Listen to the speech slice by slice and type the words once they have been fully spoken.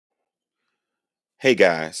Hey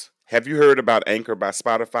guys, have you heard about Anchor by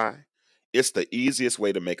Spotify? It's the easiest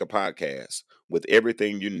way to make a podcast with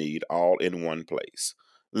everything you need all in one place.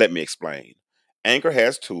 Let me explain. Anchor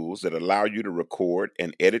has tools that allow you to record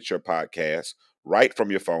and edit your podcast right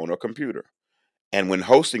from your phone or computer. And when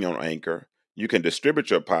hosting on Anchor, you can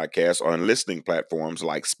distribute your podcast on listening platforms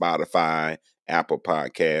like Spotify, Apple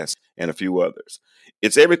Podcasts, and a few others.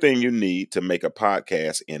 It's everything you need to make a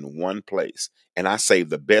podcast in one place. And I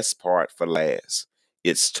save the best part for last.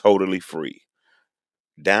 It's totally free.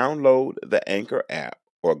 Download the Anchor app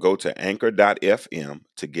or go to anchor.fm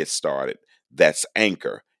to get started. That's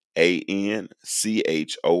Anchor, Anchor.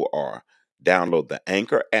 Download the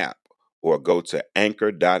Anchor app or go to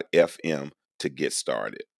anchor.fm to get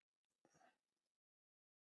started.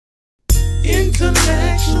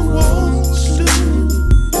 Intellectual stew.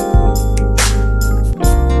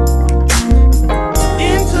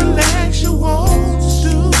 Intellectual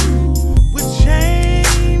stew with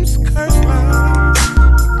James Kirkland.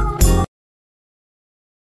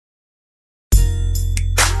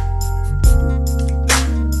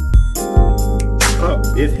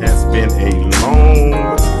 It has been a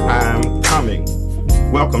long time coming.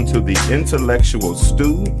 Welcome to the Intellectual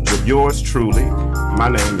Stew with yours truly. My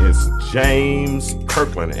name is James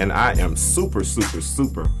Kirkland, and I am super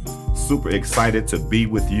excited to be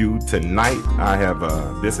with you tonight.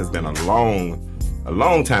 This has been a long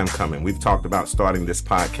time coming. We've talked about starting this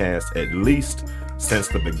podcast at least since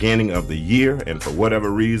the beginning of the year, and for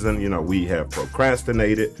whatever reason, we have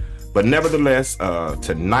procrastinated. But nevertheless,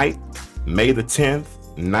 tonight, May the 10th,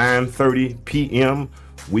 9:30 p.m.,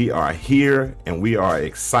 we are here and we are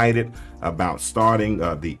excited about starting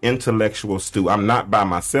the Intellectual Stew. I'm not by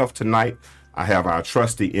myself tonight. I have our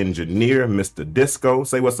trusty engineer, Mr. Disco.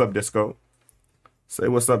 Say what's up, Disco. Say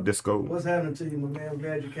what's up, Disco. What's happening to you, my man? I'm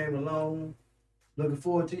glad you came along. Looking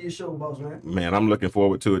forward to your show, boss man. Man, I'm looking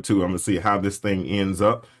forward to it too. I'm going to see how this thing ends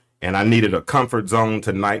up. And I needed a comfort zone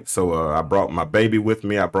tonight, so I brought my baby with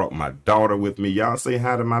me. I brought my daughter with me. Y'all say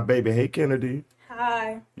hi to my baby. Hey, Kennedy.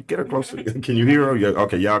 Hi. You get her closer. Can you hear her? Yeah,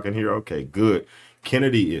 okay, y'all can hear her. Okay, good.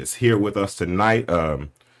 Kennedy is here with us tonight.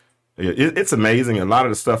 It's amazing. A lot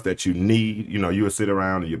of the stuff that you need, you would sit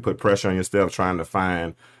around and you put pressure on yourself trying to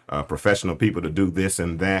find professional people to do this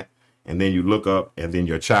and that. And then you look up and then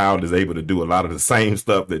your child is able to do a lot of the same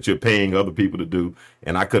stuff that you're paying other people to do.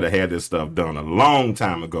 And I could have had this stuff done a long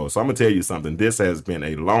time ago. So I'm going to tell you something. This has been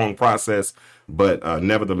a long process, but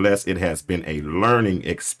nevertheless, it has been a learning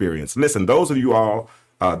experience. Listen, those of you all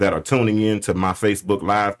that are tuning in to my Facebook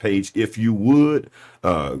Live page, if you would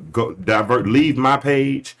leave my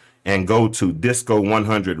page and go to Disco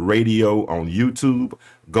 100 Radio on YouTube.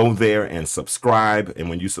 Go there and subscribe. And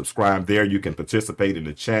when you subscribe there, you can participate in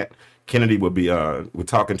the chat. Kennedy will be we're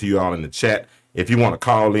talking to you all in the chat. If you want to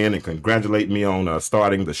call in and congratulate me on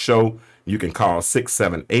starting the show, you can call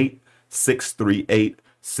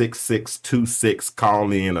 678-638-6626.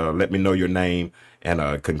 Call in, let me know your name,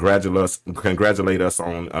 and congratulate us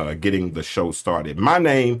on getting the show started. My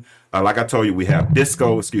name, like I told you, we have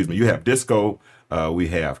Disco. You have Disco. We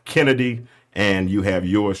have Kennedy, and you have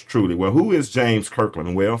yours truly. Well, who is James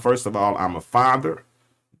Kirkland? Well, first of all, I'm a father,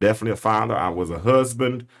 definitely a father. I was a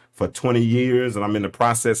husband for 20 years, and I'm in the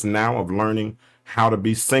process now of learning how to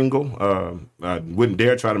be single. I wouldn't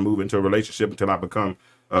dare try to move into a relationship until I become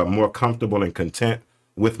more comfortable and content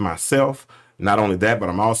with myself. Not only that, but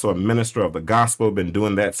I'm also a minister of the gospel. Been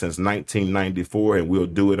doing that since 1994, and will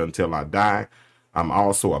do it until I die. I'm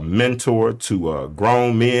also a mentor to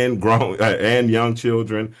grown men, and young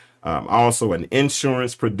children. I'm also an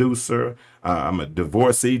insurance producer. I'm a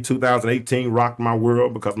divorcee. 2018 rocked my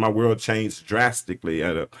world because my world changed drastically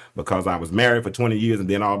because I was married for 20 years, and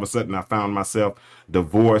then all of a sudden I found myself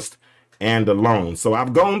divorced and alone. So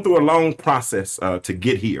I've gone through a long process to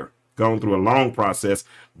get here. Gone through a long process,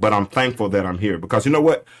 but I'm thankful that I'm here because you know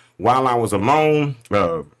what? While I was alone,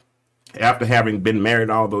 after having been married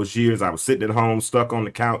all those years, I was sitting at home, stuck on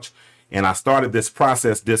the couch, and I started this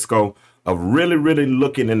process, Disco, of really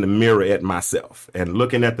looking in the mirror at myself. And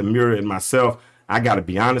looking at the mirror at myself, I got to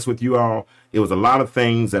be honest with you all, it was a lot of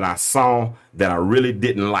things that I saw that I really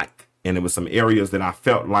didn't like. And it was some areas that I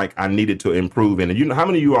felt like I needed to improve in. And you know, how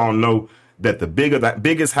many of you all know that the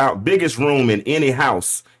biggest room in any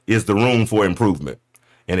house is the room for improvement?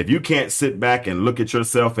 And if you can't sit back and look at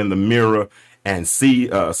yourself in the mirror and see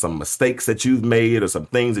some mistakes that you've made or some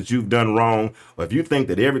things that you've done wrong, or if you think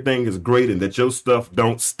that everything is great and that your stuff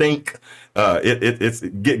don't stink,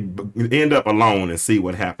 end up alone and see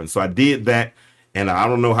what happens. So I did that, and I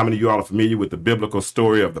don't know how many of you all are familiar with the biblical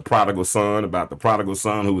story of the prodigal son, about the prodigal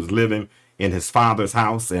son who was living in his father's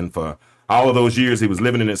house, and for all of those years he was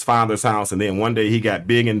living in his father's house, and then one day he got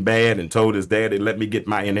big and bad and told his daddy, let me get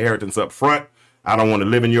my inheritance up front. I don't want to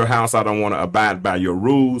live in your house. I don't want to abide by your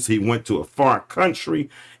rules. He went to a far country,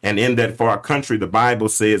 and in that far country, the Bible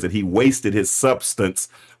says that he wasted his substance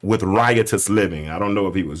with riotous living. I don't know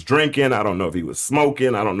if he was drinking. I don't know if he was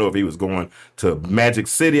smoking. I don't know if he was going to Magic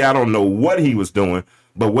City. I don't know what he was doing,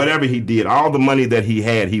 but whatever he did, all the money that he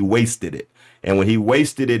had, he wasted it. And when he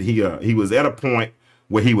wasted it, he was at a point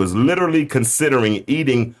where he was literally considering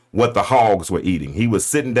eating what the hogs were eating. He was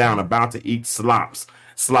sitting down about to eat slop.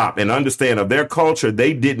 And understand, of their culture,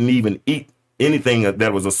 they didn't even eat anything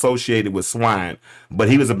that was associated with swine, but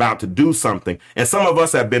he was about to do something. And some of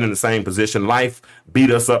us have been in the same position. Life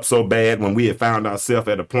beat us up so bad when we had found ourselves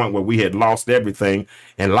at a point where we had lost everything,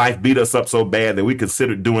 and life beat us up so bad that we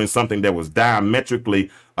considered doing something that was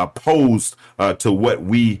diametrically opposed to what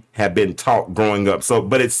we had been taught growing up. So,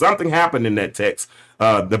 but it's something happened in that text.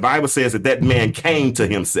 The Bible says that man came to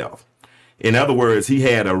himself. In other words, he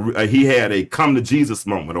had a come to Jesus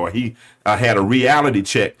moment, or he had a reality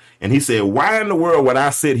check, and he said, "Why in the world would I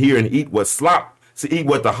sit here and eat what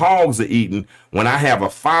the hogs are eating when I have a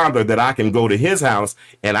father that I can go to his house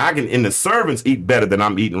and and the servants eat better than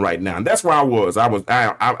I'm eating right now?" And that's where I was. I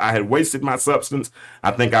had wasted my substance. I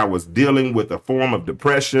think I was dealing with a form of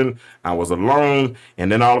depression. I was alone,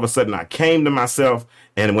 and then all of a sudden I came to myself.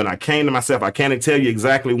 And when I came to myself, I can't tell you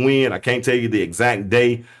exactly when. I can't tell you the exact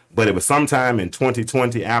day. But it was sometime in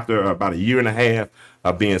 2020, after about a year and a half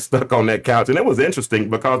of being stuck on that couch. And it was interesting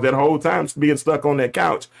because that whole time being stuck on that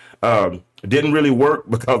couch didn't really work,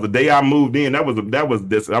 because the day I moved in,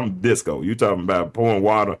 I'm disco. You talking about pouring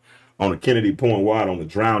water on a Kennedy, pouring water on a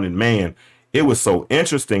drowning man. It was so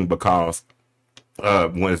interesting because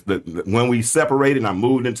when we separated and I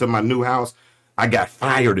moved into my new house, I got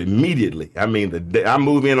fired immediately. I mean, the day I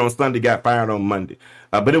moved in on Sunday, got fired on Monday.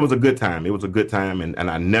 But it was a good time. It was a good time, and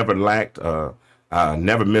I never lacked.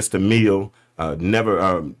 Never missed a meal.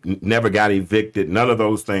 Never got evicted. None of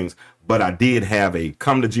those things. But I did have a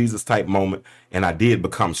come to Jesus type moment, and I did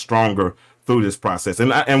become stronger through this process.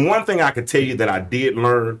 And one thing I could tell you that I did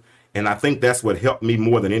learn, and I think that's what helped me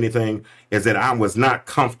more than anything, is that I was not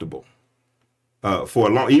comfortable. For a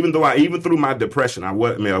long, even through my depression,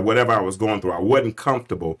 whatever I was going through, I wasn't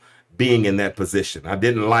comfortable being in that position. I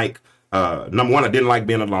didn't like, number one, I didn't like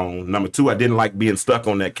being alone. Number two, I didn't like being stuck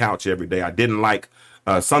on that couch every day. I didn't like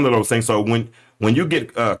some of those things. So when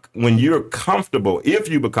you're comfortable, if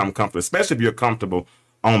you become comfortable, especially if you're comfortable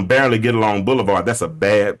on Barely Get Along Boulevard, that's a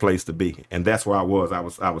bad place to be. And that's where I was.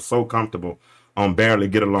 I was so comfortable on Barely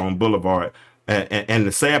Get Along Boulevard. And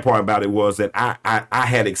the sad part about it was that I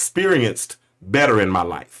had experienced better in my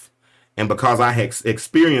life, and because I had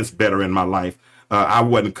experienced better in my life, I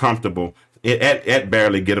wasn't comfortable at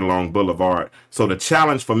Barely Get Along Boulevard. So the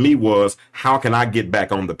challenge for me was, how can I get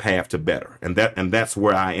back on the path to better? And that's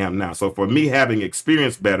where I am now. So for me, having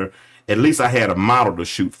experienced better, at least I had a model to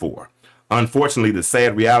shoot for. Unfortunately, the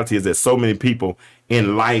sad reality is that so many people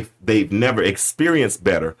in life, they've never experienced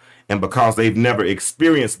better, and because they've never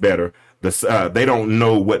experienced better, they don't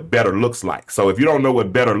know what better looks like. So if you don't know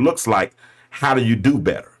what better looks like, how do you do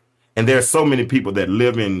better? And there's so many people that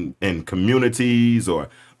live in communities or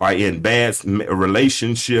are in bad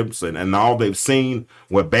relationships, and all they've seen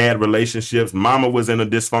were bad relationships. Mama was in a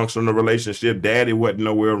dysfunctional relationship. Daddy wasn't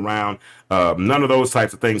nowhere around. None of those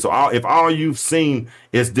types of things. So if all you've seen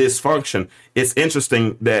is dysfunction, it's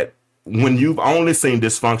interesting that when you've only seen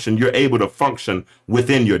dysfunction, you're able to function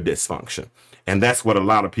within your dysfunction. And that's what a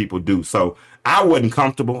lot of people do. So I wasn't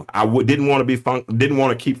comfortable. Didn't want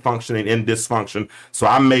to keep functioning in dysfunction. So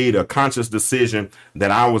I made a conscious decision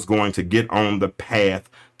that I was going to get on the path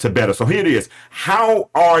to better. So here it is.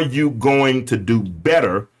 How are you going to do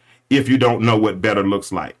better if you don't know what better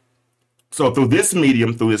looks like? So through this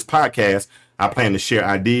medium, through this podcast, I plan to share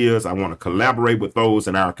ideas. I want to collaborate with those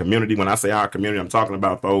in our community. When I say our community, I'm talking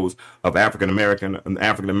about those of African Americans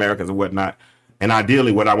and whatnot. And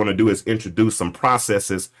ideally, what I want to do is introduce some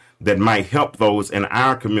processes that might help those in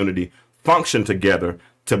our community function together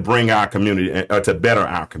to bring our community, to better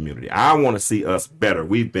our community. I want to see us better.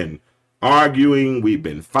 We've been arguing, we've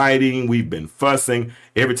been fighting, we've been fussing.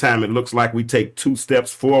 Every time it looks like we take 2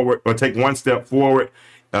 steps forward or take 1 step forward,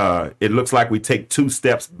 it looks like we take 2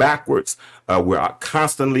 steps backwards. We're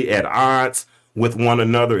constantly at odds with one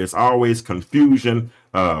another. It's always confusion.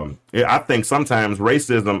 I think sometimes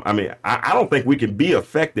racism, I don't think we can be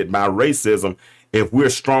affected by racism if we're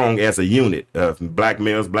strong as a unit. Black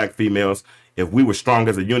males, black females, if we were strong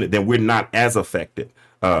as a unit, then we're not as affected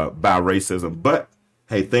by racism. But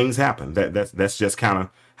hey, things happen. That's just kind of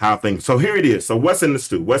how things. So here it is. So what's in the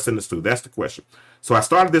stew? What's in the stew? That's the question. So I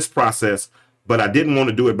started this process, but I didn't want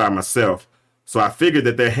to do it by myself. So I figured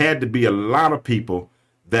that there had to be a lot of people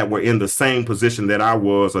that were in the same position that I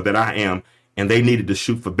was or that I am, and they needed to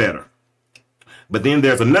shoot for better. But then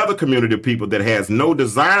there's another community of people that has no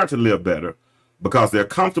desire to live better because they're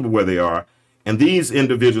comfortable where they are. And these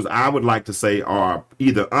individuals, I would like to say, are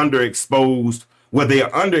either underexposed, well, they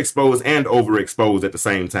are underexposed and overexposed at the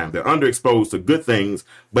same time. They're underexposed to good things,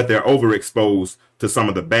 but they're overexposed to some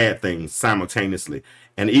of the bad things simultaneously.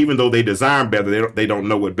 And even though they desire better, they don't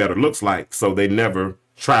know what better looks like. So they never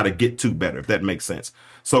try to get to better, if that makes sense.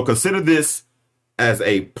 So consider this as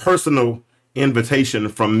a personal invitation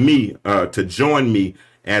from me to join me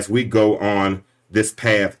as we go on this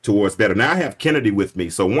path towards better. Now I have Kennedy with me.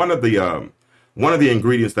 So one of the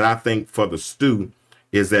ingredients that I think for the stew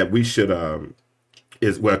is that we should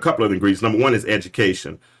a couple of ingredients. Number one is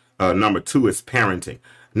education. Number two is parenting.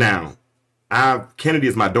 Now, Kennedy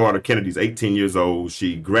is my daughter. Kennedy's 18 years old.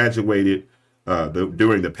 She graduated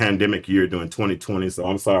during the pandemic year during 2020. So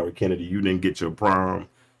I'm sorry, Kennedy, you didn't get your prom.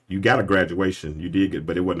 You got a graduation. You did get,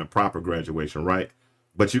 but it wasn't a proper graduation, right?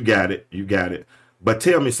 But you got it. You got it. But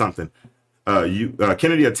tell me something.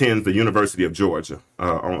 Kennedy attends the University of Georgia.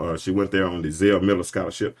 She went there on the Zell Miller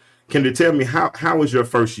Scholarship. Kennedy, tell me how was your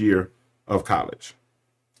first year of college?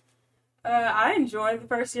 I enjoyed the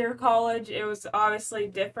first year of college. It was obviously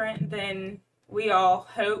different than we all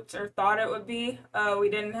hoped or thought it would be. We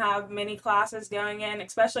didn't have many classes going in,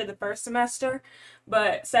 especially the first semester.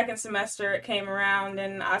 But second semester, it came around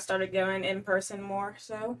and I started going in person more.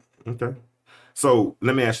 So okay. So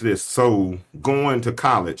let me ask you this. So going to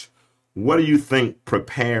college, what do you think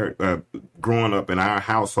prepared, growing up in our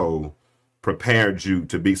household, prepared you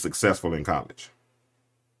to be successful in college?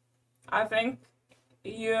 I think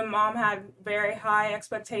you and Mom had very high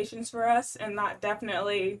expectations for us, and that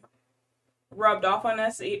definitely rubbed off on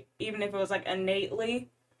us, even if it was like innately.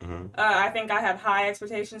 Mm-hmm. I think I had high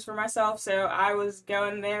expectations for myself, so I was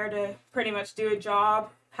going there to pretty much do a job.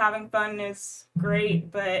 Having fun is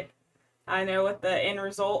great, but I know what the end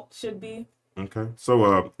result should be. Okay.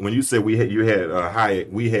 So when you said we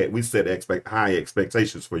set high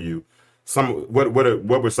expectations for you, what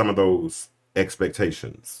were some of those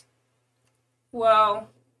expectations? Well,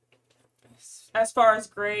 as far as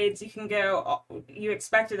grades, you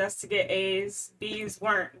expected us to get A's. B's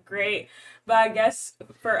weren't great. But I guess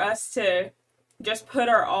for us to just put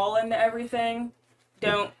our all into everything,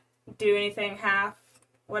 don't do anything half,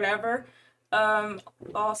 whatever.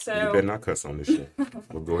 Also... You better not cuss on this shit.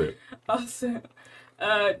 Well, go ahead. Also,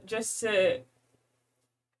 just to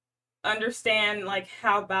understand, like,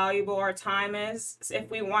 how valuable our time is. If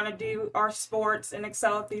we want to do our sports and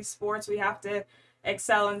excel at these sports, we have to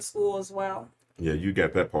excel in school as well. Yeah, you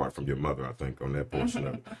got that part from your mother, I think, on that portion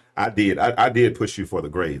of it. I did push you for the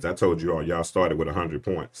grades. I told you y'all started with 100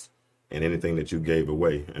 points and anything that you gave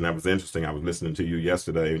away. And that was interesting. I was listening to you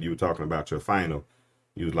yesterday and you were talking about your final.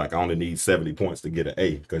 You was like, I only need 70 points to get an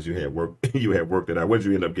A because you had worked it out. What did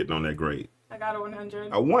you end up getting on that grade? I got a 100.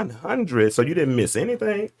 A 100? So you didn't miss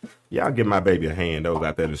anything? Y'all give my baby a hand. Those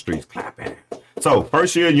out there in the streets clapping. So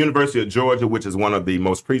first year, University of Georgia, which is one of the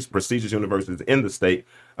most prestigious universities in the state.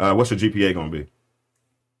 What's your GPA going to be?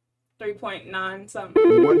 3.9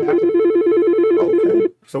 something. What happened?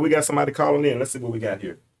 Okay. So we got somebody calling in. Let's see what we got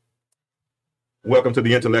here. Welcome to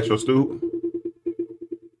the Intellectual Stew.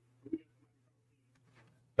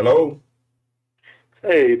 Hello?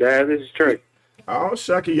 Hey, Dad, this is Trey. Oh,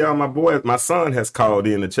 Shucky, y'all, my son has called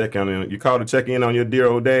in to check in. You called to check in on your dear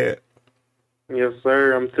old dad? Yes,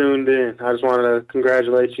 sir. I'm tuned in. I just wanted to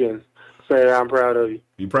congratulate you and say that I'm proud of you.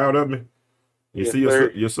 You proud of me? You Yes, see,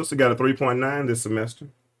 sir. your sister got a 3.9 this semester.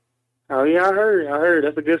 Oh, yeah, I heard.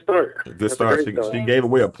 That's a good start. Good start. She gave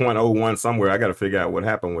away a .01 somewhere. I got to figure out what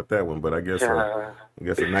happened with that one, but I guess a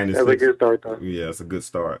 96. That's a good start, though. Yeah, it's a good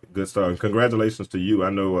start. Good start. And congratulations to you. I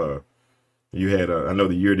know you had. I know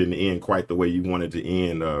the year didn't end quite the way you wanted to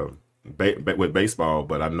end with baseball,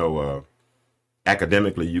 but I know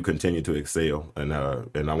academically you continue to excel, and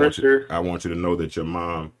I want you. I want you to know that your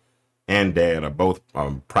mom and dad are both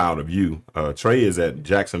proud of you. Trey is at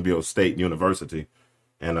Jacksonville State University,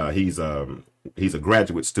 and he's a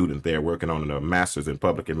graduate student there working on a master's in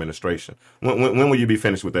public administration. When will you be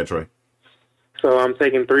finished with that, Trey? So I'm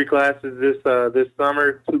taking 3 classes this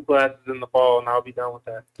summer, 2 classes in the fall, and I'll be done with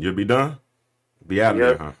that. You'll be done? Be out of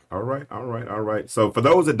there, huh? All right. So for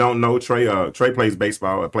those that don't know, Trey plays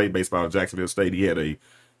baseball. Played baseball at Jacksonville State. He had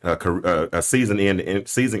a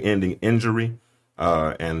season-ending injury,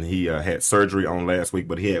 and he had surgery on last week.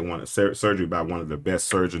 But he had surgery by one of the best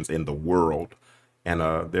surgeons in the world,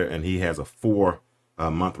 and he has a 4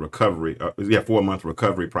 month recovery. 4-month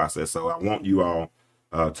recovery process. So I want you all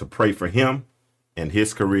to pray for him and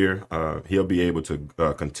his career. He'll be able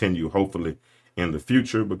to continue, hopefully, in the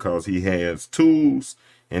future because he has tools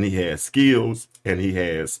and he has skills and he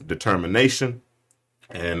has determination.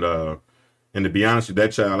 And to be honest with you,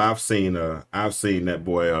 that child, I've seen that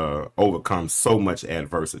boy overcome so much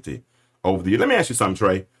adversity over the years. Let me ask you something,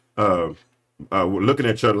 Trey. Looking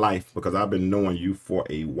at your life, because I've been knowing you for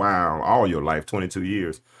a while, all your life, 22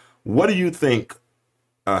 years. What do you think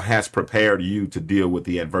has prepared you to deal with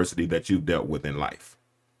the adversity that you've dealt with in life?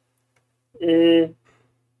 I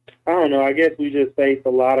don't know. I guess we just face a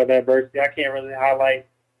lot of adversity. I can't really highlight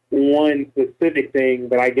one specific thing,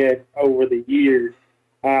 but I guess over the years,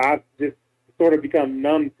 I've just sort of become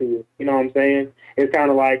numb to it. You know what I'm saying? It's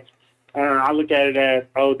kind of like I look at it as,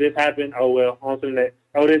 oh, this happened. Oh, well, on to the next.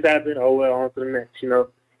 Oh, this happened. Oh, well, on to the next. You know,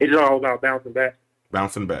 it's all about bouncing back.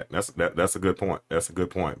 Bouncing back. That's a good point. That's a good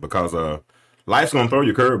point because life's gonna throw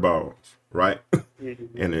you curveballs, right?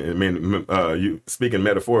 Mm-hmm. And I mean, you speaking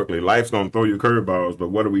metaphorically, life's gonna throw you curveballs. But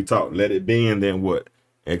what are we taught? Let it bend, then what?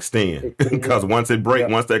 Extend. Because once that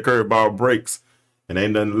curveball breaks, and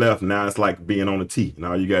ain't nothing left. Now it's like being on a tee. And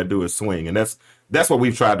all you gotta do is swing. And that's what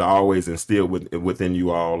we've tried to always instill within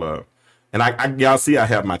you all. And y'all see, I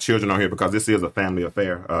have my children on here because this is a family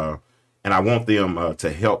affair. And I want them to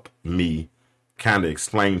help me kind of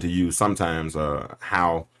explain to you sometimes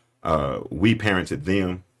how we parented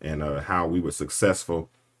them and how we were successful.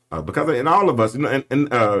 Because in all of us, you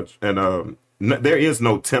know, there is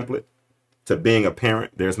no template to being a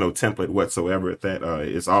parent. There's no template whatsoever at that.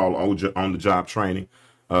 It's all on the job training.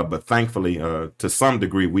 But thankfully, to some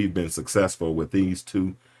degree, we've been successful with these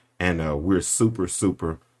two, and we're super,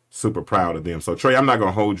 super, super proud of them. So Trey, I'm not going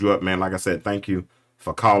to hold you up, man. Like I said, thank you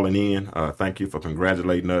for calling in. Thank you for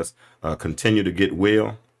congratulating us. Continue to get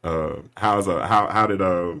well. How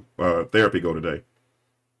did therapy go today?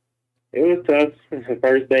 It was tough.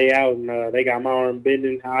 First day out, and they got my arm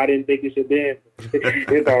bending how I didn't think it should bend.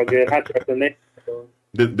 It's all good. I trust the next.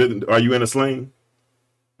 Are you in a sling?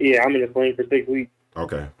 Yeah, I'm in a sling for 6 weeks.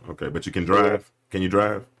 Okay. But you can drive? Can you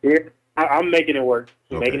drive? Yeah, I'm making it work.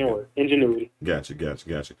 Okay. Ingenuity.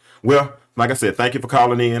 Gotcha. Well, like I said, thank you for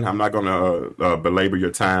calling in. I'm not going to belabor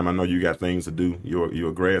your time. I know you got things to do. You're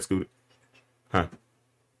a grad student? Huh?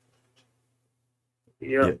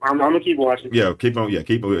 Yeah. I'm gonna keep watching. Keep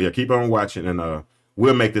on watching, and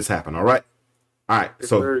we'll make this happen. All right. Yes,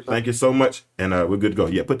 so sir. Thank you so much, and we're good to go.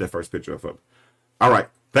 Yeah, put that first picture up. All right.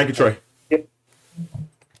 Thank you, Trey. Yep.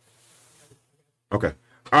 Okay.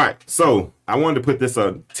 All right. So I wanted to put this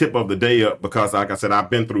tip of the day up because, like I said, I've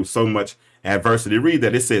been through so much adversity. Read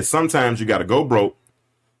that. It says sometimes you got to go broke,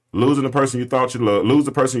 losing the person you thought you loved, lose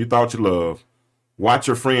the person you thought you loved, watch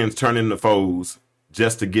your friends turn into foes,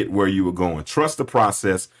 just to get where you were going. Trust the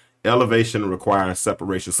process. Elevation requires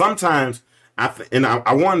separation. Sometimes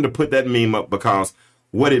I wanted to put that meme up because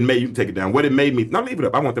what it made, you can take it down. What it made me, no, leave it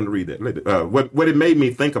up. I want them to read that. What it made me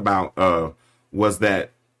think about was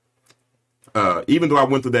that even though I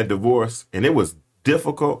went through that divorce and it was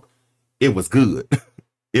difficult, it was good.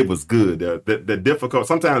 It was good.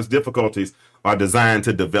 Sometimes difficulties are designed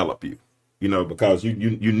to develop you, you know, because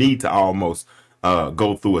you need to almost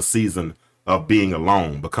go through a season of being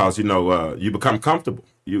alone because, you know, you become comfortable.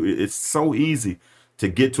 It's so easy to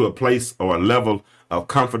get to a place or a level of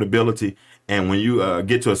comfortability. And when you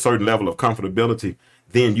get to a certain level of comfortability,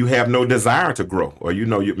 then you have no desire to grow, or, you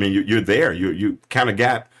know, you're there. You kind of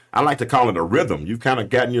got, I like to call it a rhythm. You've kind of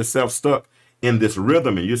gotten yourself stuck in this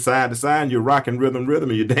rhythm, and you're side to side, and you're rocking rhythm,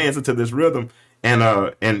 and you're dancing to this rhythm. And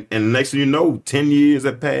next thing you know, 10 years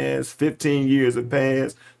have passed, 15 years have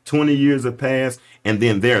passed, 20 years have passed, and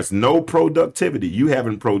then there's no productivity.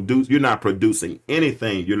 You're not producing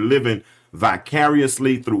anything. You're living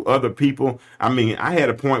vicariously through other people. I mean, I had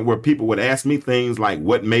a point where people would ask me things like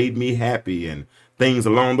what made me happy and things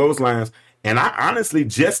along those lines, and I honestly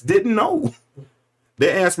just didn't know.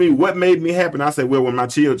 They asked me what made me happy, and I said, well, when my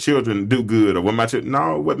children do good, or when my children,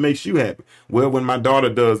 no, what makes you happy? Well, when my daughter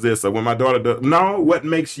does this, or when my daughter does, no, what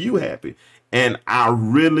makes you happy? And I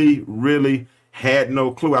really, really had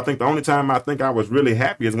no clue. I think the only time I think I was really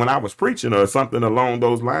happy is when I was preaching or something along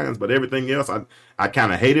those lines. But everything else, I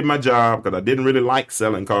kind of hated my job because I didn't really like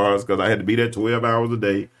selling cars because I had to be there 12 hours a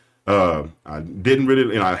day. I didn't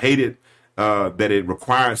really, I hated that it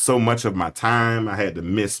required so much of my time. I had to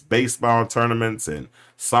miss baseball tournaments and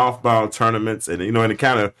softball tournaments, and and it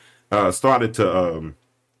kind of started to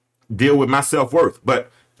deal with my self-worth. But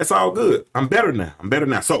it's all good. I'm better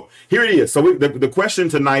now. So here it is. So the question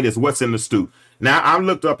tonight is, what's in the stew? Now I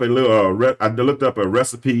looked up a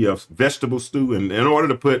recipe of vegetable stew, and in order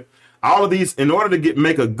to put all of these, in order to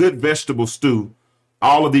make a good vegetable stew,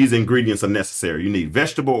 all of these ingredients are necessary. You need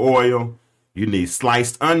vegetable oil, you need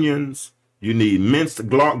sliced onions, you need minced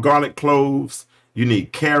garlic cloves, you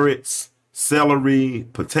need carrots, celery,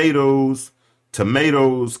 potatoes,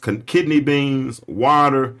 tomatoes, kidney beans,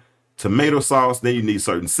 water, tomato sauce. Then you need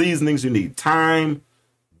certain seasonings. You need thyme,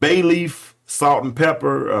 bay leaf, salt and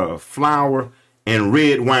pepper, flour, and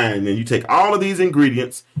red wine. And you take all of these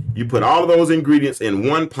ingredients, you put all of those ingredients in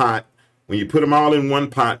one pot. When you put them all in one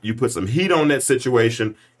pot, you put some heat on that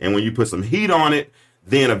situation. And when you put some heat on it,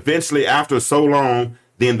 then eventually after so long,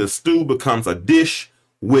 then the stew becomes a dish,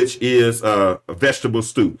 which is a vegetable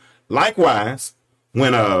stew. Likewise,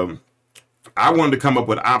 when I wanted to come up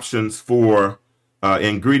with options for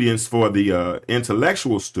ingredients for the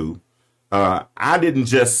intellectual stew, I didn't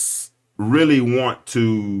just really want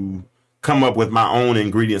to come up with my own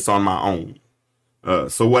ingredients on my own.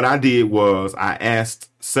 So what I did was I asked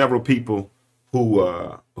several people who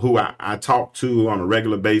I talk to on a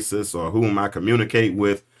regular basis or whom I communicate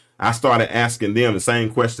with. I started asking them the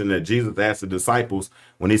same question that Jesus asked the disciples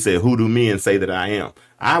when he said, "Who do men say that I am?"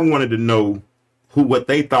 I wanted to know what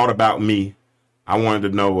they thought about me. I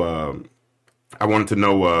wanted to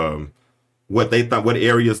know what they thought, what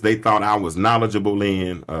areas they thought I was knowledgeable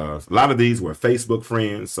in. A lot of these were Facebook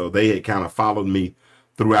friends, so they had kind of followed me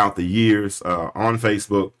throughout the years on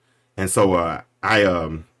Facebook, and so I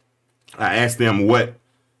asked them what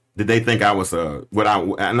did they think I was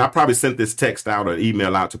and I probably sent this text out or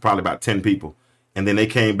email out to probably about 10 people, and then they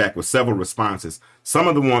came back with several responses. Some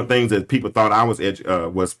of the things that people thought I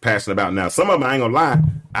was passionate about. Now, some of them, I ain't gonna lie,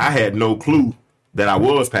 I had no clue that I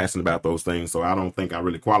was passionate about those things, so I don't think I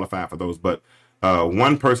really qualified for those. But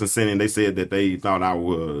one person sent in, they said that they thought I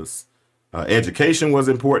was education was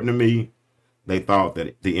important to me. They thought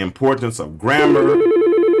that the importance of grammar.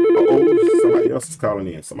 Oh, somebody else is calling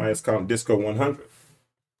in. Somebody else calling Disco 100.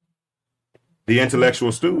 The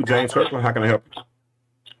intellectual stew, James Kirkland. How can I help you?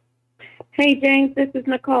 Hey, James, this is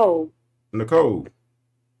Nicole. Nicole.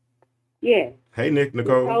 Yes. Hey,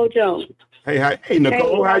 Nicole. Nicole Jones. Hey,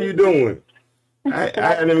 Nicole. How you doing? I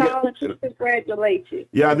calling to congratulate you.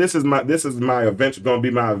 Yeah, this is my eventual going to be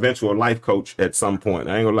my eventual life coach at some point.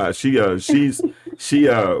 I ain't gonna lie. She's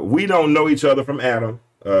we don't know each other from Adam.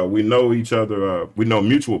 We know each other. We know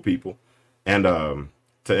mutual people, and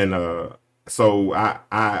so I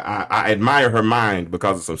admire her mind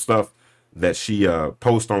because of some stuff that she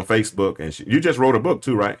posts on Facebook. And you just wrote a book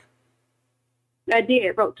too, right? I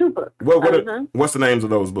did. Wrote 2 books. What's the names of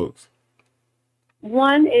those books?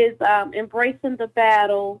 One is Embracing the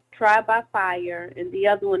Battle, Tried by Fire, and the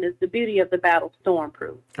other one is The Beauty of the Battle,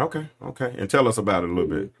 Stormproof. Okay. And tell us about it a little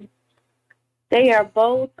bit. They are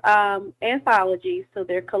both anthologies, so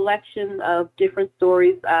they're a collection of different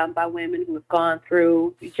stories by women who have gone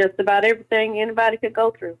through just about everything anybody could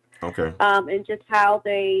go through. Okay. And just how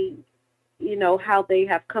they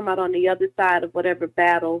have come out on the other side of whatever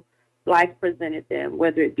battle life presented them,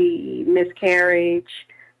 whether it be miscarriage,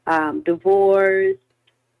 divorce,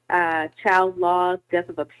 child loss, death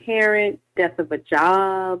of a parent, death of a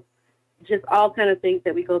job, just all kind of things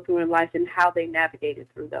that we go through in life and how they navigated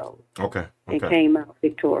through those. Okay. And came out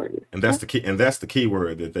victorious. And that's the key. And that's the key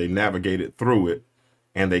word, that they navigated through it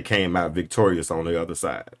and they came out victorious on the other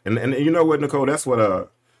side. And you know what, Nicole, that's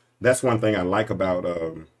one thing I like about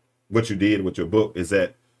what you did with your book is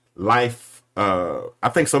that life. I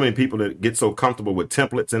think so many people that get so comfortable with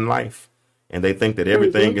templates in life, and they think that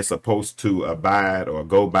everything is supposed to abide or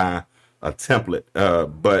go by a template.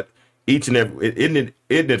 But each and every, isn't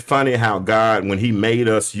it funny how God, when he made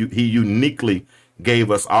us, he uniquely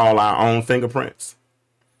gave us all our own fingerprints.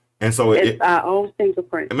 And so it's our own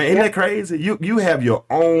fingerprint. I mean, isn't that crazy? You have your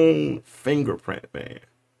own fingerprint, man.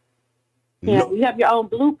 Yeah, you have your own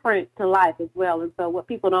blueprint to life as well. And so what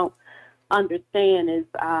people don't understand is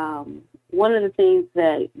one of the things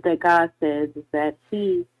that God says is that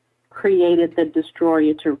he created the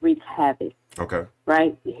destroyer to wreak havoc. Okay.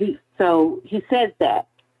 Right? He says that.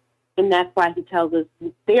 And that's why he tells us,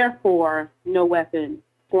 therefore, no weapon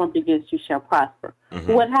formed against you shall prosper.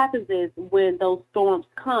 Mm-hmm. What happens is when those storms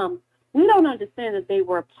come, we don't understand that they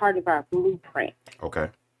were a part of our blueprint. Okay.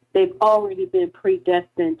 They've already been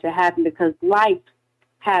predestined to happen because life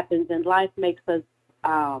happens and life makes us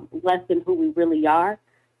less than who we really are.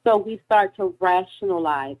 So we start to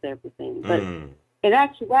rationalize everything. But in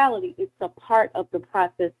actuality, it's a part of the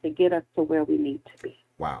process to get us to where we need to be.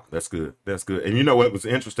 Wow, that's good. That's good. And you know what was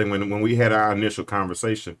interesting when we had our initial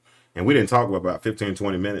conversation, and we didn't talk for about 15,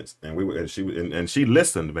 20 minutes, and she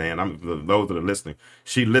listened, man. Those that are listening,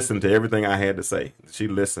 she listened to everything I had to say. She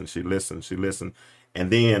listened,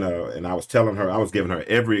 And then, and I was telling her, I was giving her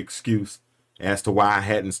every excuse as to why I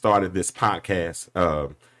hadn't started this podcast.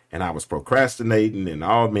 And I was procrastinating, and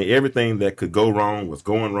everything that could go wrong was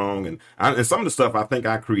going wrong. And some of the stuff I think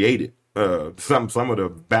I created, some of the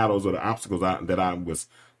battles or the obstacles that I was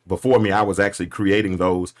before me, I was actually creating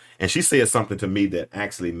those. And she said something to me that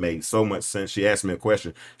actually made so much sense. She asked me a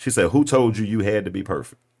question. She said, "Who told you you had to be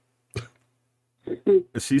perfect?"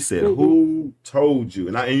 She said, "Who told you?"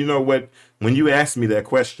 And you know what? When you asked me that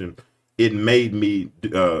question, it made me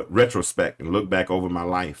retrospect and look back over my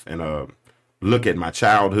life and look at my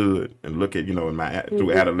childhood and look at, in my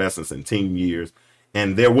through adolescence and teen years.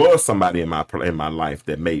 And there was somebody in my life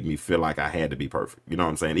that made me feel like I had to be perfect. You know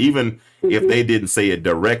what I'm saying? Even if they didn't say it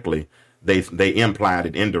directly, they implied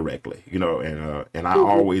it indirectly. And I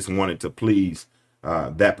always wanted to please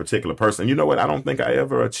that particular person. You know what? I don't think I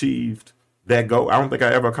ever achieved that goal. I don't think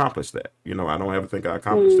I ever accomplished that. I don't ever think I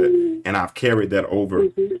accomplished that. And I've carried that over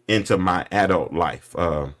into my adult life.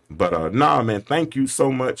 But man, thank you so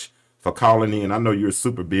much for calling in. I know you're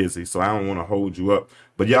super busy, so I don't want to hold you up.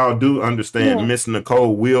 But y'all do understand Miss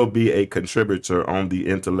Nicole will be a contributor on the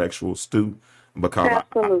Intellectual Stew because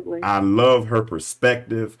I love her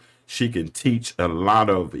perspective. She can teach a lot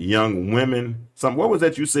of young women. What was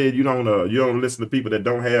that you said? You don't listen to people that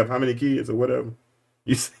don't have how many kids or whatever?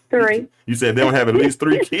 You said, 3. You said they don't have at least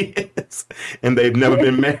 3 kids, and they've never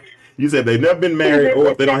been married. You said they've never been married, or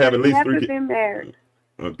if they don't have at least 3 kids. Never been married.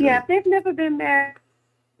 Okay. Yeah, if they've never been married,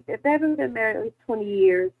 if they haven't been married at least 20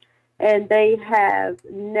 years, and they have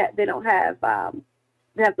they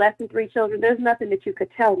have less than 3 children, there's nothing that you could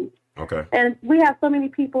tell me. Okay. And we have so many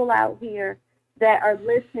people out here that are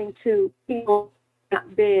listening to people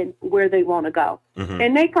not been where they want to go. Mm-hmm.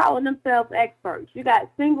 And they calling themselves experts. You got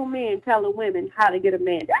single men telling women how to get a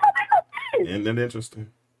man. That don't make no sense. Isn't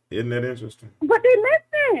that interesting? But they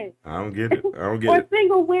listen. I don't get it. Or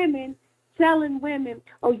single women telling women,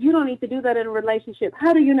 "Oh, you don't need to do that in a relationship."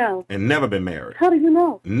 How do you know? And never been married. How do you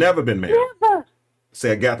know? Never been married. Never.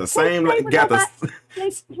 Say I got the same.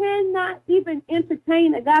 They cannot even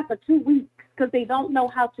entertain a guy for 2 weeks because they don't know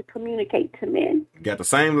how to communicate to men. Got the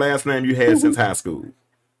same last name you had since high school.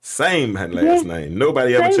 Same last name.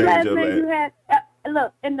 Nobody ever changed your last name. You had,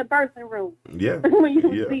 look, in the birthing room. Yeah. When you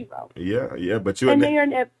were 0. Yeah. But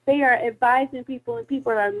they are advising people, and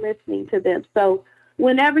people are listening to them. So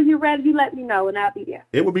whenever you're ready, you let me know, and I'll be there.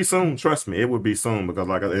 It will be soon. Trust me, it will be soon because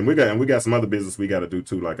we got some other business we got to do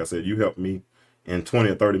too. Like I said, you helped me in 20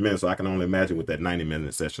 or 30 minutes, so I can only imagine what that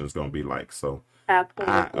 90-minute session is going to be like. So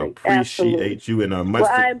absolutely, I appreciate you and much.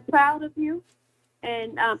 Well, I'm proud of you,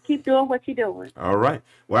 and keep doing what you're doing. All right.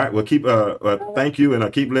 Well, all right. We'll keep. Thank you,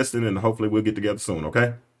 and keep listening, and hopefully we'll get together soon.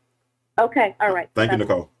 Okay. Okay. All right. Thank you,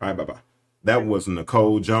 Nicole. All right. Bye. That was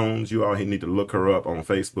Nicole Jones. You all need to look her up on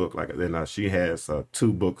Facebook. She has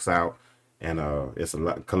 2 books out, and it's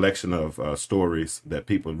a collection of stories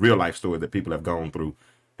real life stories that people have gone through.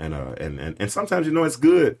 And sometimes, it's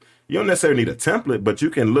good. You don't necessarily need a template, but you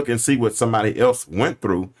can look and see what somebody else went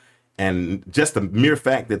through. And just the mere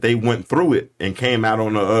fact that they went through it and came out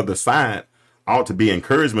on the other side ought to be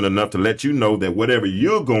encouragement enough to let you know that whatever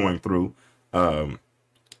you're going through,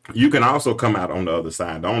 you can also come out on the other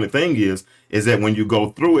side. The only thing is that when you go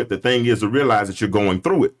through it, the thing is to realize that you're going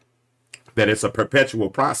through it, that it's a perpetual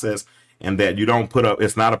process. And that you don't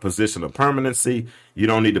it's not a position of permanency. You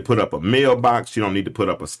don't need to put up a mailbox. You don't need to put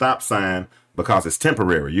up a stop sign because it's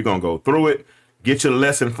temporary. You're going to go through it, get your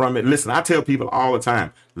lesson from it. Listen, I tell people all the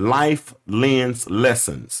time, life lends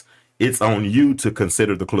lessons. It's on you to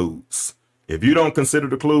consider the clues. If you don't consider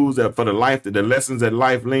the clues for the lessons that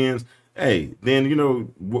life lends, hey,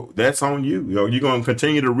 then, that's on you. You're going to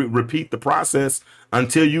continue to repeat the process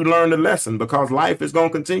until you learn the lesson because life is going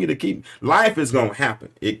to continue life is going to happen.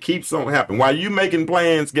 It keeps on happening. While you making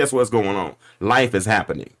plans, guess what's going on? Life is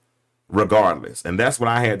happening regardless. And that's what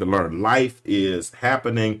I had to learn. Life is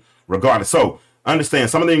happening regardless. So understand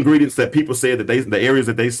some of the ingredients that people said that the areas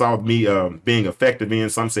that they saw me being effective in.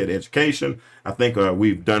 Some said education. I think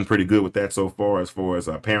we've done pretty good with that so far as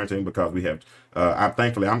parenting because we have,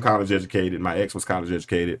 thankfully I'm college educated. My ex was college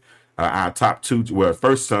educated. Our top 2,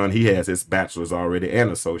 first son, he has his bachelor's already and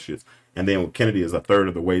associates. And then Kennedy is a third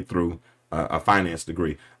of the way through a finance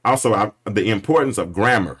degree. Also, the importance of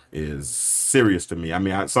grammar is serious to me. I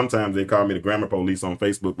mean, sometimes they call me the grammar police on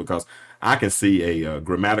Facebook because I can see a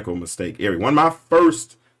grammatical mistake every. One of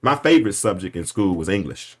my favorite subject in school was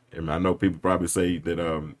English. And I know people probably say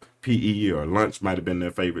that PE or lunch might have been their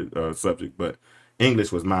favorite subject, but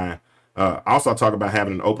English was mine. Also, I talk about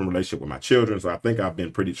having an open relationship with my children, so I think I've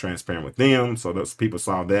been pretty transparent with them. So those people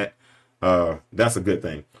saw that. That's a good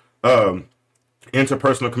thing.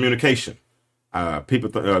 Interpersonal communication. People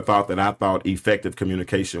thought that I thought effective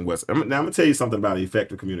communication was. Now I'm gonna tell you something about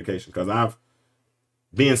effective communication, because I've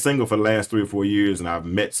been single for the last 3 or 4 years, and I've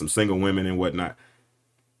met some single women and whatnot.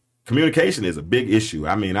 Communication is a big issue.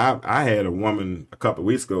 I mean, I had a woman a couple of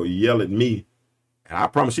weeks ago yell at me, and I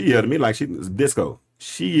promise she yelled at me like she was disco.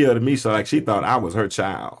 She yelled at me so like she thought I was her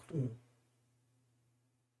child.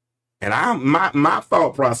 And my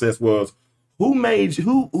thought process was, who made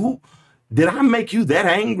you? Who did I make you that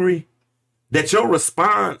angry that your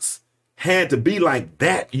response had to be like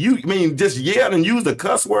that? Just yell and use the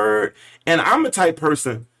cuss word? And I'm the type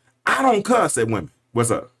person, I don't cuss at women.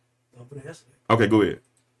 What's up? Okay, go ahead.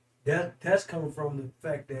 That's coming from the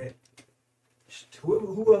fact that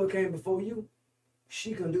whoever came before you,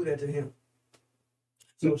 she couldn't do that to him.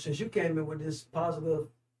 So since you came in with this positive,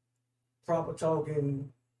 proper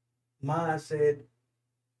talking mindset,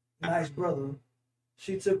 nice brother,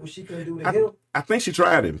 she took what she couldn't do to him. I think she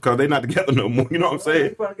tried him because they're not together no more. You know what I'm saying?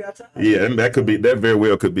 He probably got tired. Yeah, that very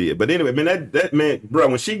well could be it. But anyway, man, that man, bro,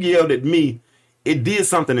 when she yelled at me, it did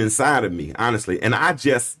something inside of me, honestly. And I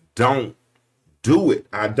just don't do it.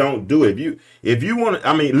 I don't do it. If you want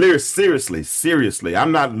to, Lyra, seriously,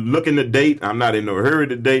 I'm not looking to date. I'm not in no hurry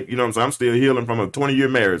to date. You know what I'm saying? I'm still healing from a 20-year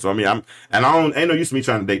marriage. So ain't no use to me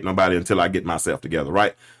trying to date nobody until I get myself together,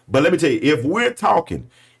 right? But let me tell you, if we're talking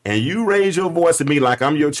and you raise your voice at me like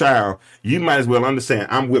I'm your child, you might as well understand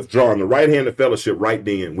I'm withdrawing the right hand of fellowship right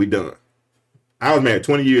then. We done. I was married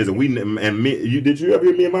 20 years, and did you ever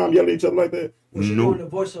hear me and mom yell at each other like that? Was she doing the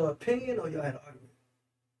voice of opinion, or y'all had an argument?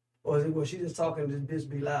 Or was she just talking to just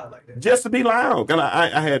be loud like that? Just to be loud. And I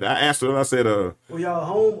asked her, I said, were y'all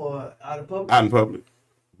home or out in public? Out in public.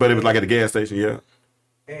 But it was like at the gas station, yeah.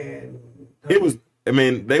 And it was,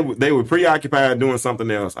 they were preoccupied doing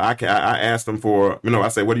something else. I asked them for, I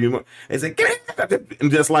said, what do you want? They said, get it.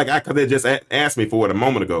 And just like, because they just asked me for it a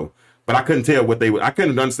moment ago. But I couldn't tell I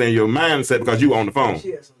couldn't understand your mindset because you were on the phone.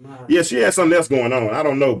 She had some mind. Yeah, she had something else going on. I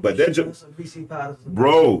don't know. But that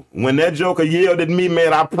bro, when that joker yelled at me,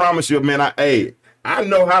 man, I promise you, man, I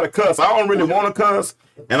know how to cuss. I don't really want to cuss.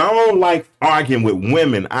 And I don't like arguing with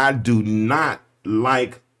women. I do not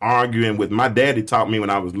like arguing with. My daddy taught me when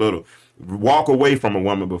I was little, walk away from a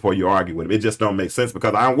woman before you argue with them. It just don't make sense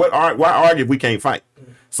because why argue if we can't fight?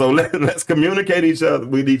 So let's communicate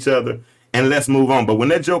with each other. And let's move on. But when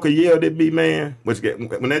that joker yelled at me, man, when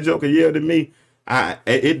that joker yelled at me,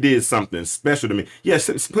 it did something special to me.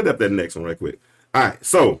 Yes, put up that next one right quick. All right,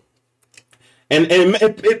 so, and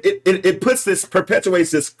it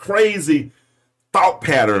perpetuates this crazy thought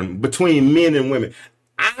pattern between men and women.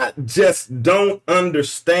 I just don't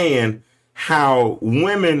understand how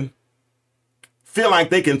women feel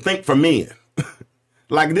like they can think for men.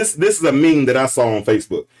 Like this is a meme that I saw on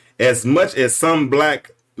Facebook. As much as some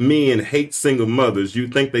black men hate single mothers, you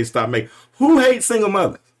think they stop making. Who hates single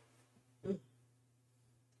mothers?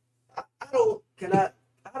 I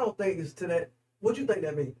don't think it's to that. What you think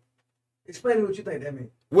that means? Explain to me what you think that means.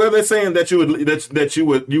 Well, they're saying that you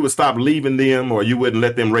would stop leaving them, or you wouldn't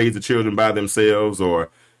let them raise the children by themselves, or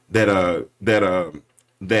that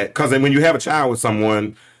because when you have a child with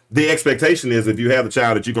someone, the expectation is if you have a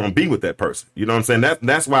child that you're going to be with that person. You know what I'm saying?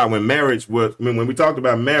 That's why when we talked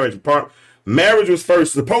about marriage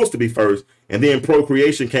was supposed to be first, and then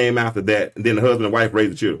procreation came after that, and then the husband and wife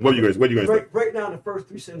raised the children. What are you going to say? Break down the first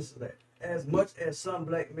 3 sentences of that. As much as some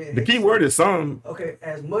black men. The key word is some. Okay,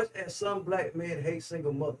 as much as some black men hate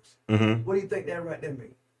single mothers. Mm-hmm. What do you think that right there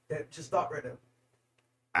means? That just stop right there.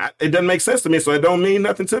 It doesn't make sense to me, so it don't mean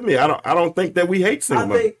nothing to me. I don't think that we hate single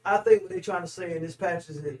mothers. I think what they're trying to say in this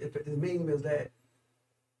passage, if the meme is that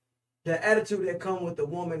the attitude that comes with the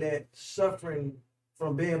woman that's suffering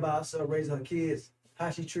from being by herself, raising her kids,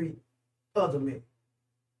 how she treat other men.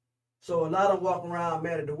 So a lot of them walk around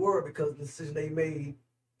mad at the world because of the decision they made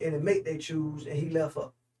and the mate they choose, and he left her.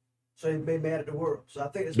 So they mad at the world. So I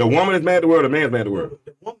think the woman is mad at the world, the man's mad at the world.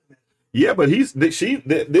 The woman mad. Yeah, but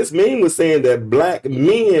this meme was saying that black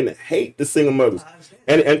men hate the single mothers.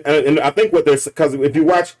 And I think because if you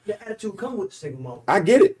watch, the attitude come with the single mom. I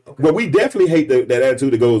get it. Okay. But we definitely hate that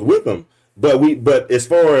attitude that goes with them. But as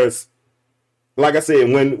far as, like I said,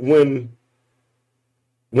 when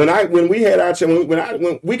we had our children,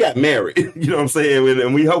 when we got married, you know what I'm saying,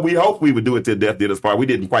 and we hope we would do it till death did us part. We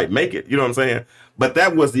didn't quite make it, you know what I'm saying. But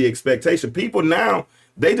that was the expectation. People now,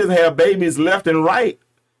 they just have babies left and right,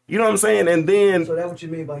 you know what I'm saying. And then, so that's what you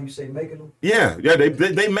mean by you say making them? Yeah,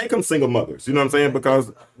 they make them single mothers, you know what I'm saying,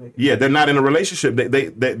 because they're not in a relationship. They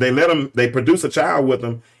let them, they produce a child with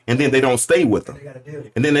them, and then they don't stay with them,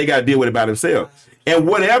 and then they got to deal with it by themselves. And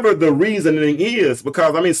whatever the reasoning is,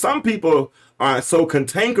 because some people are so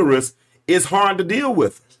cantankerous, it's hard to deal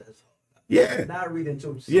with. Yeah. Not reading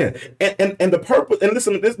too. Yeah. And the purpose, and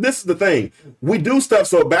listen, this is the thing. We do stuff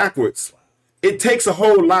so backwards. It takes a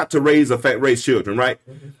whole lot to raise children, right?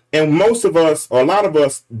 And most of us, or a lot of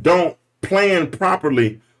us, don't plan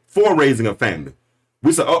properly for raising a family.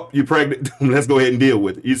 We say, oh, you're pregnant, let's go ahead and deal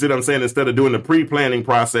with it. You see what I'm saying? Instead of doing the pre-planning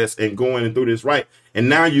process and going through this, right? And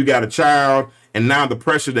now you got a child, and now the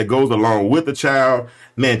pressure that goes along with the child.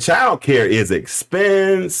 Man, child care is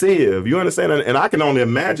expensive. You understand? And I can only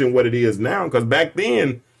imagine what it is now, because back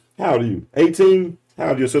then, how old are you? 18? How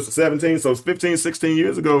old are your sister? 17? So it's 15, 16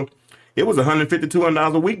 years ago. It was $150,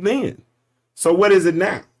 $200 a week then. So what is it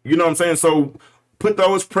now? You know what I'm saying? So put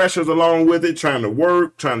those pressures along with it, trying to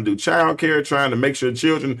work, trying to do childcare, trying to make sure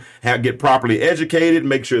children get properly educated,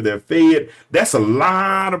 make sure they're fed. That's a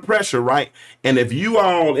lot of pressure, right? And if you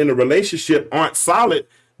all in a relationship aren't solid,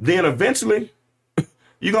 then eventually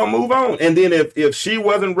you're going to move on. And then if she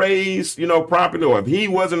wasn't raised, properly, or if he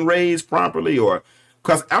wasn't raised properly, or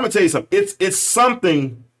because I'm going to tell you something, it's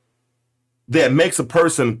something that makes a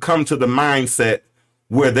person come to the mindset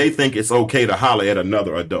where they think it's okay to holler at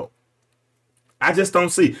another adult. I just don't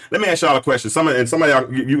see. Let me ask y'all a question. Somebody, if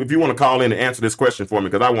you want to call in and answer this question for me,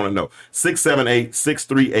 because I want to know.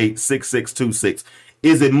 678-638-6626.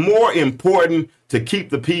 Is it more important to keep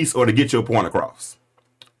the peace or to get your point across?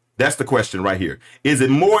 That's the question right here. Is it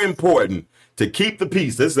more important to keep the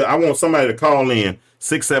peace? I want somebody to call in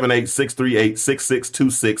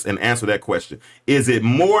 678-638-6626 and answer that question. Is it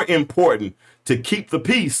more important to keep the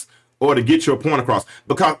peace or to get your point across?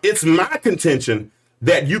 Because it's my contention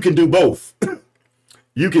that you can do both.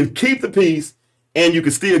 You can keep the peace and you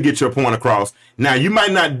can still get your point across. Now, you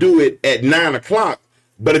might not do it at 9 o'clock,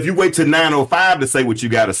 but if you wait till 9:05 to say what you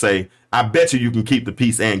got to say, I bet you can keep the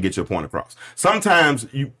peace and get your point across. Sometimes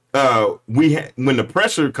when the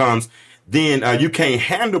pressure comes, then you can't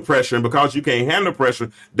handle pressure. And because you can't handle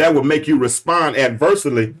pressure, that will make you respond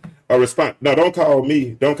adversely or respond. No, don't call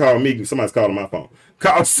me. Don't call me. Somebody's calling my phone.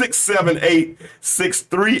 Call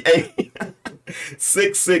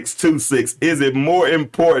 678-638-6626. Is it more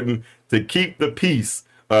important to keep the peace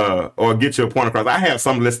or get your point across? I have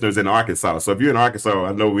some listeners in Arkansas. So if you're in Arkansas,